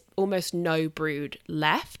sick, there's almost no brood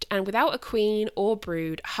left, and without a queen or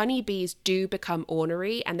brood, honeybees do become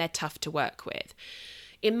ornery and they're tough to work with.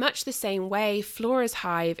 In much the same way, Flora's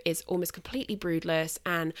hive is almost completely broodless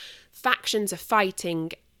and factions are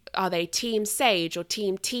fighting. Are they team sage or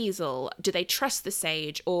team teasel? Do they trust the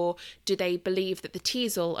sage, or do they believe that the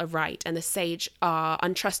teasel are right and the sage are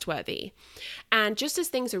untrustworthy? And just as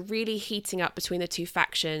things are really heating up between the two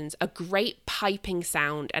factions, a great piping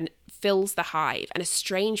sound and fills the hive and a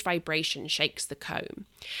strange vibration shakes the comb.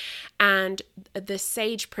 And the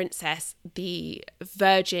sage princess, the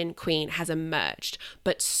virgin queen, has emerged,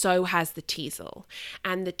 but so has the teasel.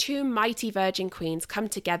 And the two mighty virgin queens come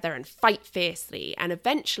together and fight fiercely, and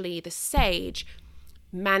eventually the sage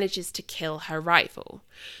manages to kill her rival.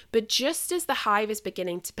 But just as the hive is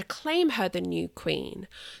beginning to proclaim her the new queen,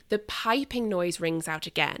 the piping noise rings out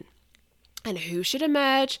again. And who should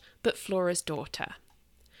emerge but Flora's daughter?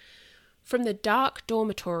 From the dark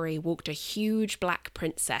dormitory walked a huge black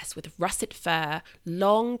princess with russet fur,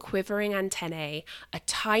 long quivering antennae, a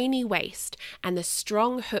tiny waist, and the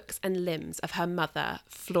strong hooks and limbs of her mother,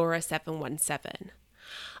 Flora 717.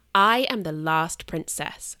 I am the last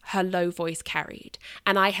princess, her low voice carried,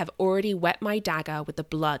 and I have already wet my dagger with the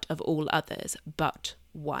blood of all others but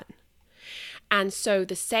one. And so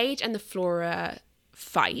the sage and the Flora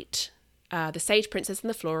fight, the Sage Princess and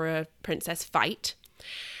the Flora Princess fight.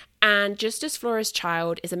 And just as Flora's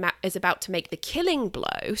child is about to make the killing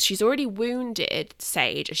blow, she's already wounded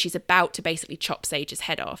Sage and she's about to basically chop Sage's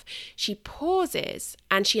head off. She pauses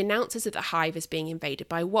and she announces that the hive is being invaded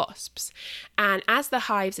by wasps. And as the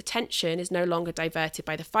hive's attention is no longer diverted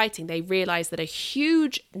by the fighting, they realize that a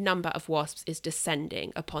huge number of wasps is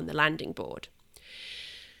descending upon the landing board.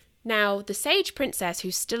 Now, the Sage Princess,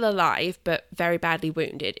 who's still alive but very badly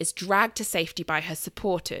wounded, is dragged to safety by her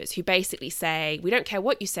supporters, who basically say, we don't care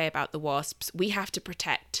what you say about the wasps, we have to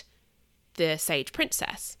protect the Sage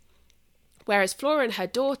Princess. Whereas Flora and her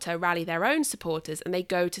daughter rally their own supporters and they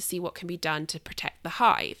go to see what can be done to protect the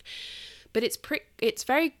hive. But it's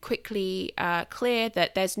very quickly clear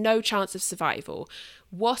that there's no chance of survival.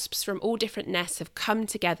 Wasps from all different nests have come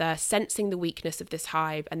together, sensing the weakness of this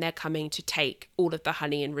hive, and they're coming to take all of the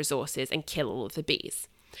honey and resources and kill all of the bees.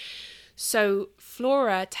 So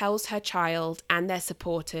Flora tells her child and their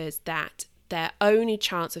supporters that their only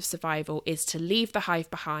chance of survival is to leave the hive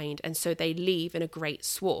behind, and so they leave in a great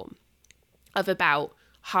swarm of about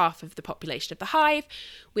half of the population of the hive,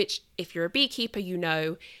 which, if you're a beekeeper, you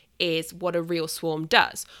know is what a real swarm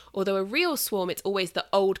does. Although a real swarm, it's always the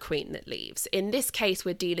old queen that leaves. In this case,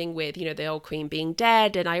 we're dealing with, the old queen being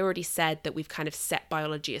dead, and I already said that we've kind of set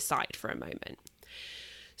biology aside for a moment.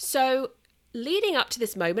 So leading up to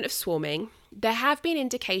this moment of swarming, there have been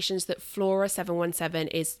indications that Flora 717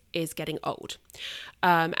 is getting old.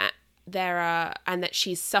 And that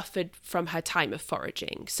she's suffered from her time of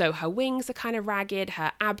foraging. So her wings are kind of ragged,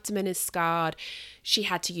 her abdomen is scarred. She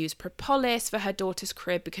had to use propolis for her daughter's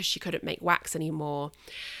crib because she couldn't make wax anymore.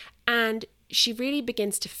 And she really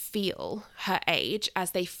begins to feel her age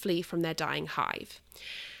as they flee from their dying hive.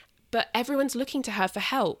 But everyone's looking to her for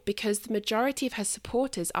help because the majority of her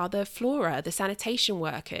supporters are the Flora, the sanitation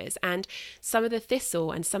workers, and some of the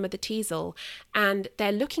thistle and some of the teasel. And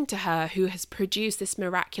they're looking to her, who has produced this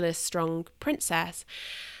miraculous, strong princess.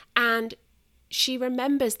 And she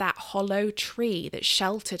remembers that hollow tree that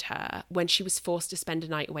sheltered her when she was forced to spend a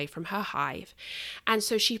night away from her hive. And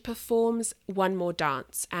so she performs one more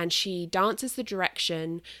dance, and she dances the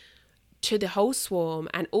direction to the whole swarm,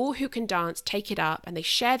 and all who can dance take it up and they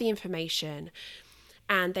share the information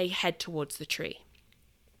and they head towards the tree.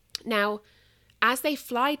 Now, as they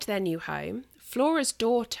fly to their new home, Flora's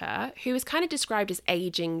daughter, who is kind of described as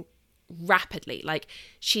aging rapidly, like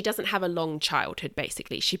she doesn't have a long childhood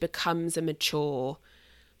basically, she becomes a mature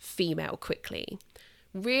female quickly,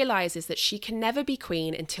 realizes that she can never be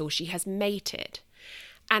queen until she has mated.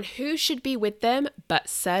 And who should be with them but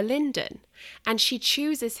Sir Lyndon? And she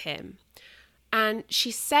chooses him. And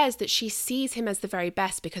she says that she sees him as the very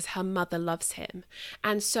best because her mother loves him.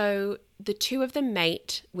 And so the two of them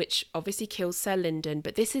mate, which obviously kills Sir Lyndon,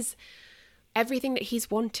 but this is everything that he's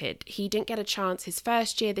wanted. He didn't get a chance his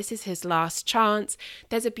first year. This is his last chance.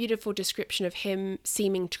 There's a beautiful description of him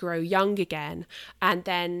seeming to grow young again and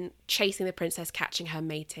then chasing the princess, catching her,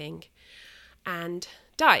 mating and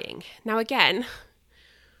dying. Now again,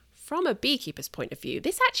 from a beekeeper's point of view,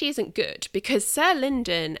 this actually isn't good because Sir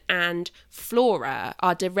Lyndon and Flora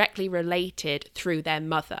are directly related through their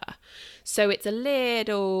mother. So it's a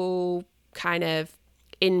little kind of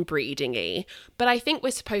inbreeding-y. But I think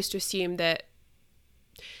we're supposed to assume that,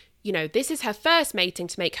 this is her first mating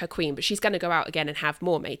to make her queen, but she's going to go out again and have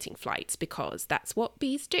more mating flights because that's what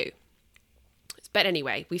bees do. But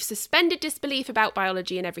anyway, we've suspended disbelief about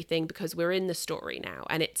biology and everything because we're in the story now,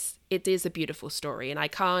 and it is a beautiful story, and I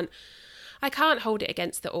can't hold it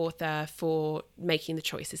against the author for making the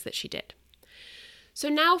choices that she did. So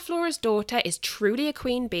now Flora's daughter is truly a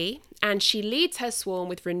queen bee, and she leads her swarm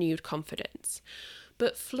with renewed confidence.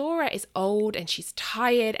 But Flora is old and she's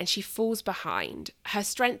tired and she falls behind. Her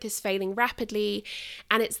strength is failing rapidly,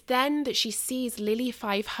 and it's then that she sees Lily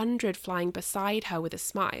 500 flying beside her with a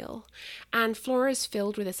smile, and Flora is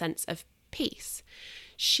filled with a sense of peace.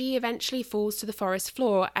 She eventually falls to the forest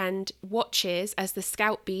floor and watches as the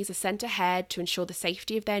scout bees are sent ahead to ensure the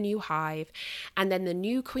safety of their new hive. And then the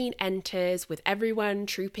new queen enters with everyone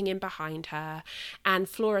trooping in behind her. And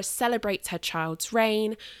Flora celebrates her child's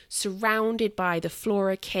reign, surrounded by the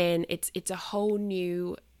Flora kin. It's a whole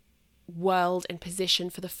new world and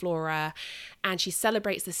position for the Flora. And she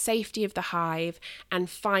celebrates the safety of the hive. And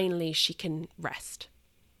finally, she can rest.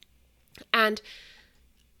 And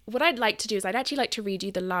what I'd like to do is I'd actually like to read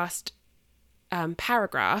you the last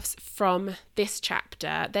paragraphs from this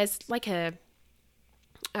chapter. There's like an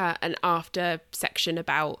after section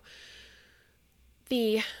about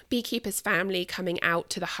the beekeeper's family coming out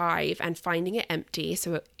to the hive and finding it empty,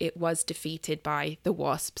 so it was defeated by the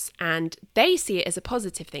wasps, and they see it as a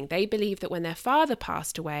positive thing. They believe that when their father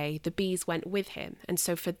passed away, the bees went with him, and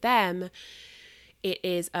so for them, it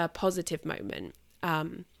is a positive moment.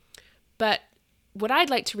 But what I'd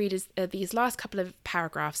like to read is these last couple of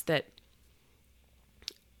paragraphs that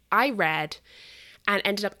I read and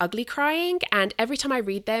ended up ugly crying. And every time I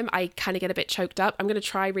read them, I kind of get a bit choked up. I'm going to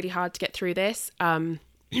try really hard to get through this.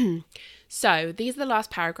 So these are the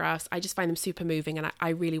last paragraphs. I just find them super moving, and I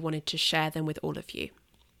really wanted to share them with all of you.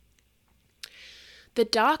 The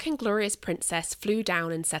dark and glorious princess flew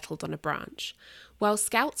down and settled on a branch. While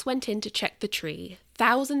scouts went in to check the tree,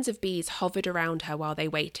 thousands of bees hovered around her while they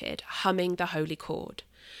waited, humming the holy chord.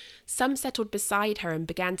 Some settled beside her and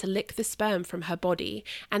began to lick the sperm from her body,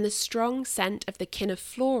 and the strong scent of the kin of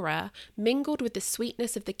Flora, mingled with the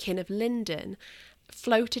sweetness of the kin of Linden,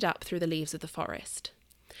 floated up through the leaves of the forest.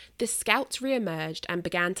 The scouts re-emerged and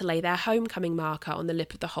began to lay their homecoming marker on the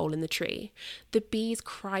lip of the hole in the tree. The bees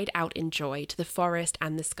cried out in joy to the forest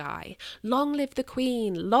and the sky. Long live the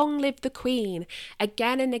queen! Long live the queen!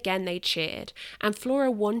 Again and again they cheered, and Flora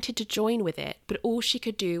wanted to join with it, but all she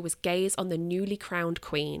could do was gaze on the newly crowned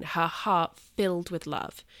queen, her heart filled with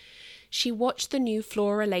love. She watched the new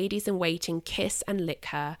Flora ladies-in-waiting kiss and lick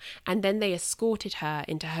her, and then they escorted her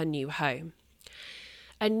into her new home.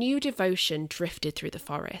 A new devotion drifted through the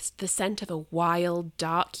forest, the scent of a wild,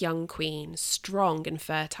 dark young queen, strong and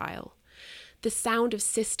fertile. The sound of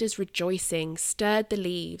sisters rejoicing stirred the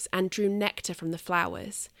leaves and drew nectar from the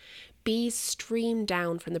flowers. Bees streamed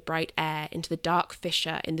down from the bright air into the dark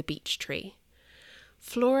fissure in the beech tree.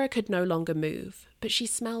 Flora could no longer move, but she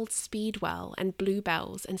smelled speedwell and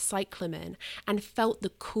bluebells and cyclamen and felt the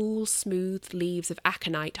cool, smooth leaves of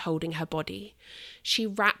aconite holding her body. She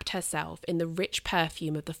wrapped herself in the rich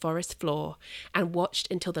perfume of the forest floor and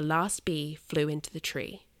watched until the last bee flew into the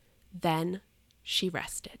tree. Then she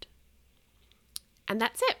rested. And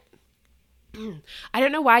that's it. I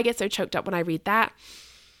don't know why I get so choked up when I read that.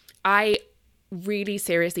 I really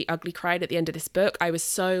seriously ugly cried at the end of this book. I was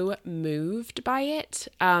so moved by it.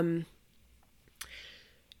 I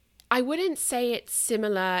wouldn't say it's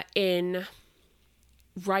similar in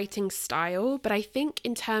writing style, but I think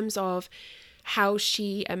in terms of how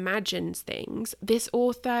she imagines things, this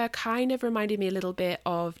author kind of reminded me a little bit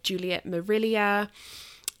of Juliet Marillier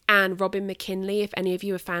and Robin McKinley, if any of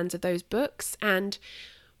you are fans of those books. And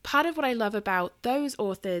part of what I love about those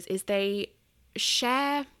authors is they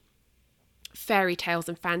share fairy tales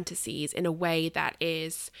and fantasies in a way that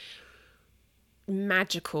is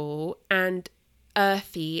magical and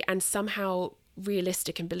earthy and somehow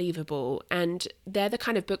realistic and believable. And they're the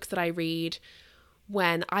kind of books that I read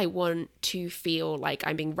when I want to feel like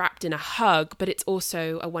I'm being wrapped in a hug, but it's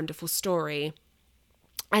also a wonderful story.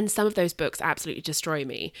 And some of those books absolutely destroy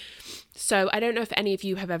me. So I don't know if any of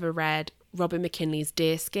you have ever read Robin McKinley's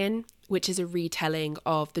Deerskin, which is a retelling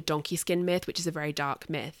of the donkey skin myth, which is a very dark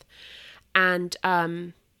myth. And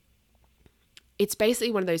it's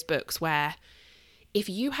basically one of those books where if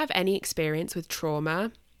you have any experience with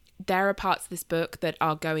trauma, there are parts of this book that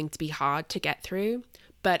are going to be hard to get through,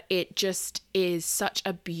 but it just is such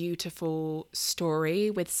a beautiful story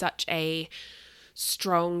with such a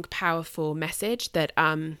strong, powerful message that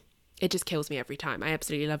it just kills me every time. I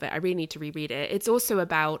absolutely love it. I really need to reread it. It's also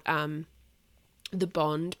about the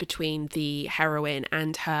bond between the heroine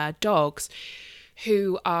and her dogs,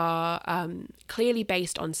 who are clearly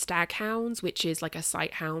based on staghounds, which is like a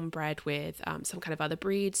sight hound bred with some kind of other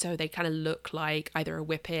breed. So they kind of look like either a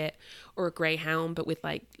whippet or a greyhound, but with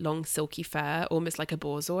like long silky fur, almost like a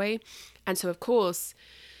borzoi. And so, of course,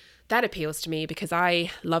 that appeals to me because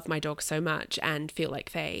I love my dogs so much and feel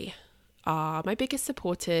like they are my biggest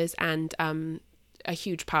supporters and a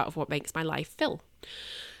huge part of what makes my life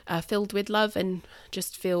filled with love and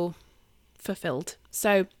just feel fulfilled.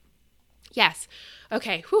 So yes.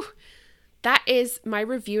 Okay. Whew. That is my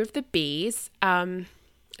review of the bees.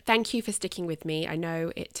 Thank you for sticking with me. I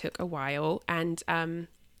know it took a while, and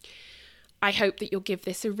I hope that you'll give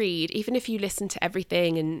this a read. Even if you listen to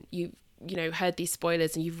everything and you heard these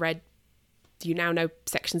spoilers and you now know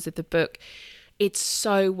sections of the book, it's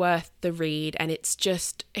so worth the read, and it's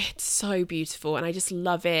so beautiful, and I just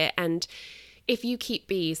love it. And if you keep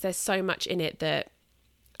bees, there's so much in it that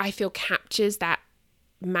I feel captures that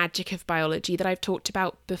magic of biology that I've talked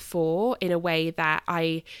about before in a way that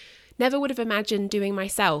I never would have imagined doing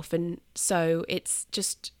myself. And so it's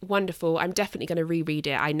just wonderful. I'm definitely going to reread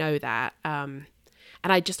it. I know that. And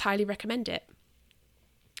I just highly recommend it.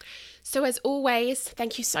 So as always,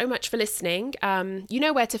 thank you so much for listening. You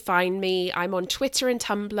know where to find me. I'm on Twitter and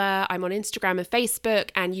Tumblr. I'm on Instagram and Facebook.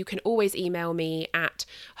 And you can always email me at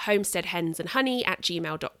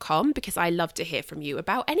homesteadhensandhoney@gmail.com because I love to hear from you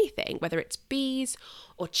about anything, whether it's bees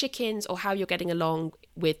or chickens or how you're getting along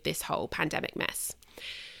with this whole pandemic mess.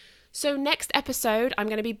 So next episode, I'm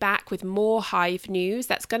going to be back with more Hive news.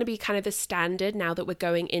 That's going to be kind of the standard now that we're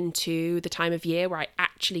going into the time of year where I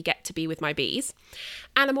actually get to be with my bees.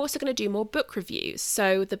 And I'm also going to do more book reviews.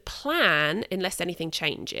 So the plan, unless anything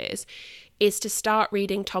changes, is to start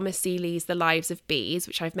reading Thomas Seeley's The Lives of Bees,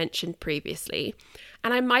 which I've mentioned previously.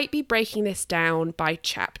 And I might be breaking this down by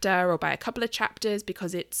chapter or by a couple of chapters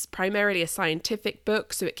because it's primarily a scientific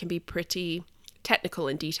book, so it can be pretty technical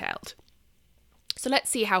and detailed. So let's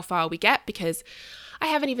see how far we get because I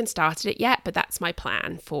haven't even started it yet, but that's my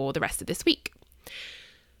plan for the rest of this week.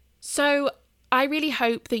 So I really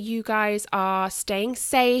hope that you guys are staying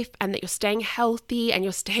safe and that you're staying healthy and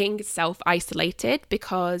you're staying self-isolated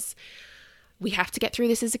because we have to get through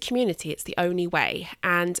this as a community. It's the only way.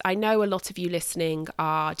 And I know a lot of you listening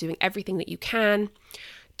are doing everything that you can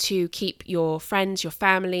to keep your friends, your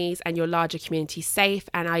families, and your larger community safe.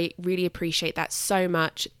 And I really appreciate that so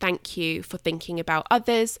much. Thank you for thinking about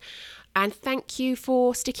others. And thank you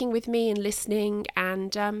for sticking with me and listening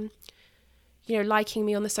and, liking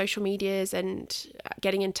me on the social medias and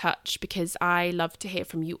getting in touch because I love to hear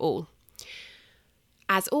from you all.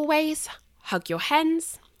 As always, hug your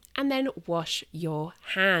hens and then wash your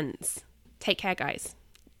hands. Take care, guys.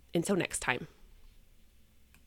 Until next time.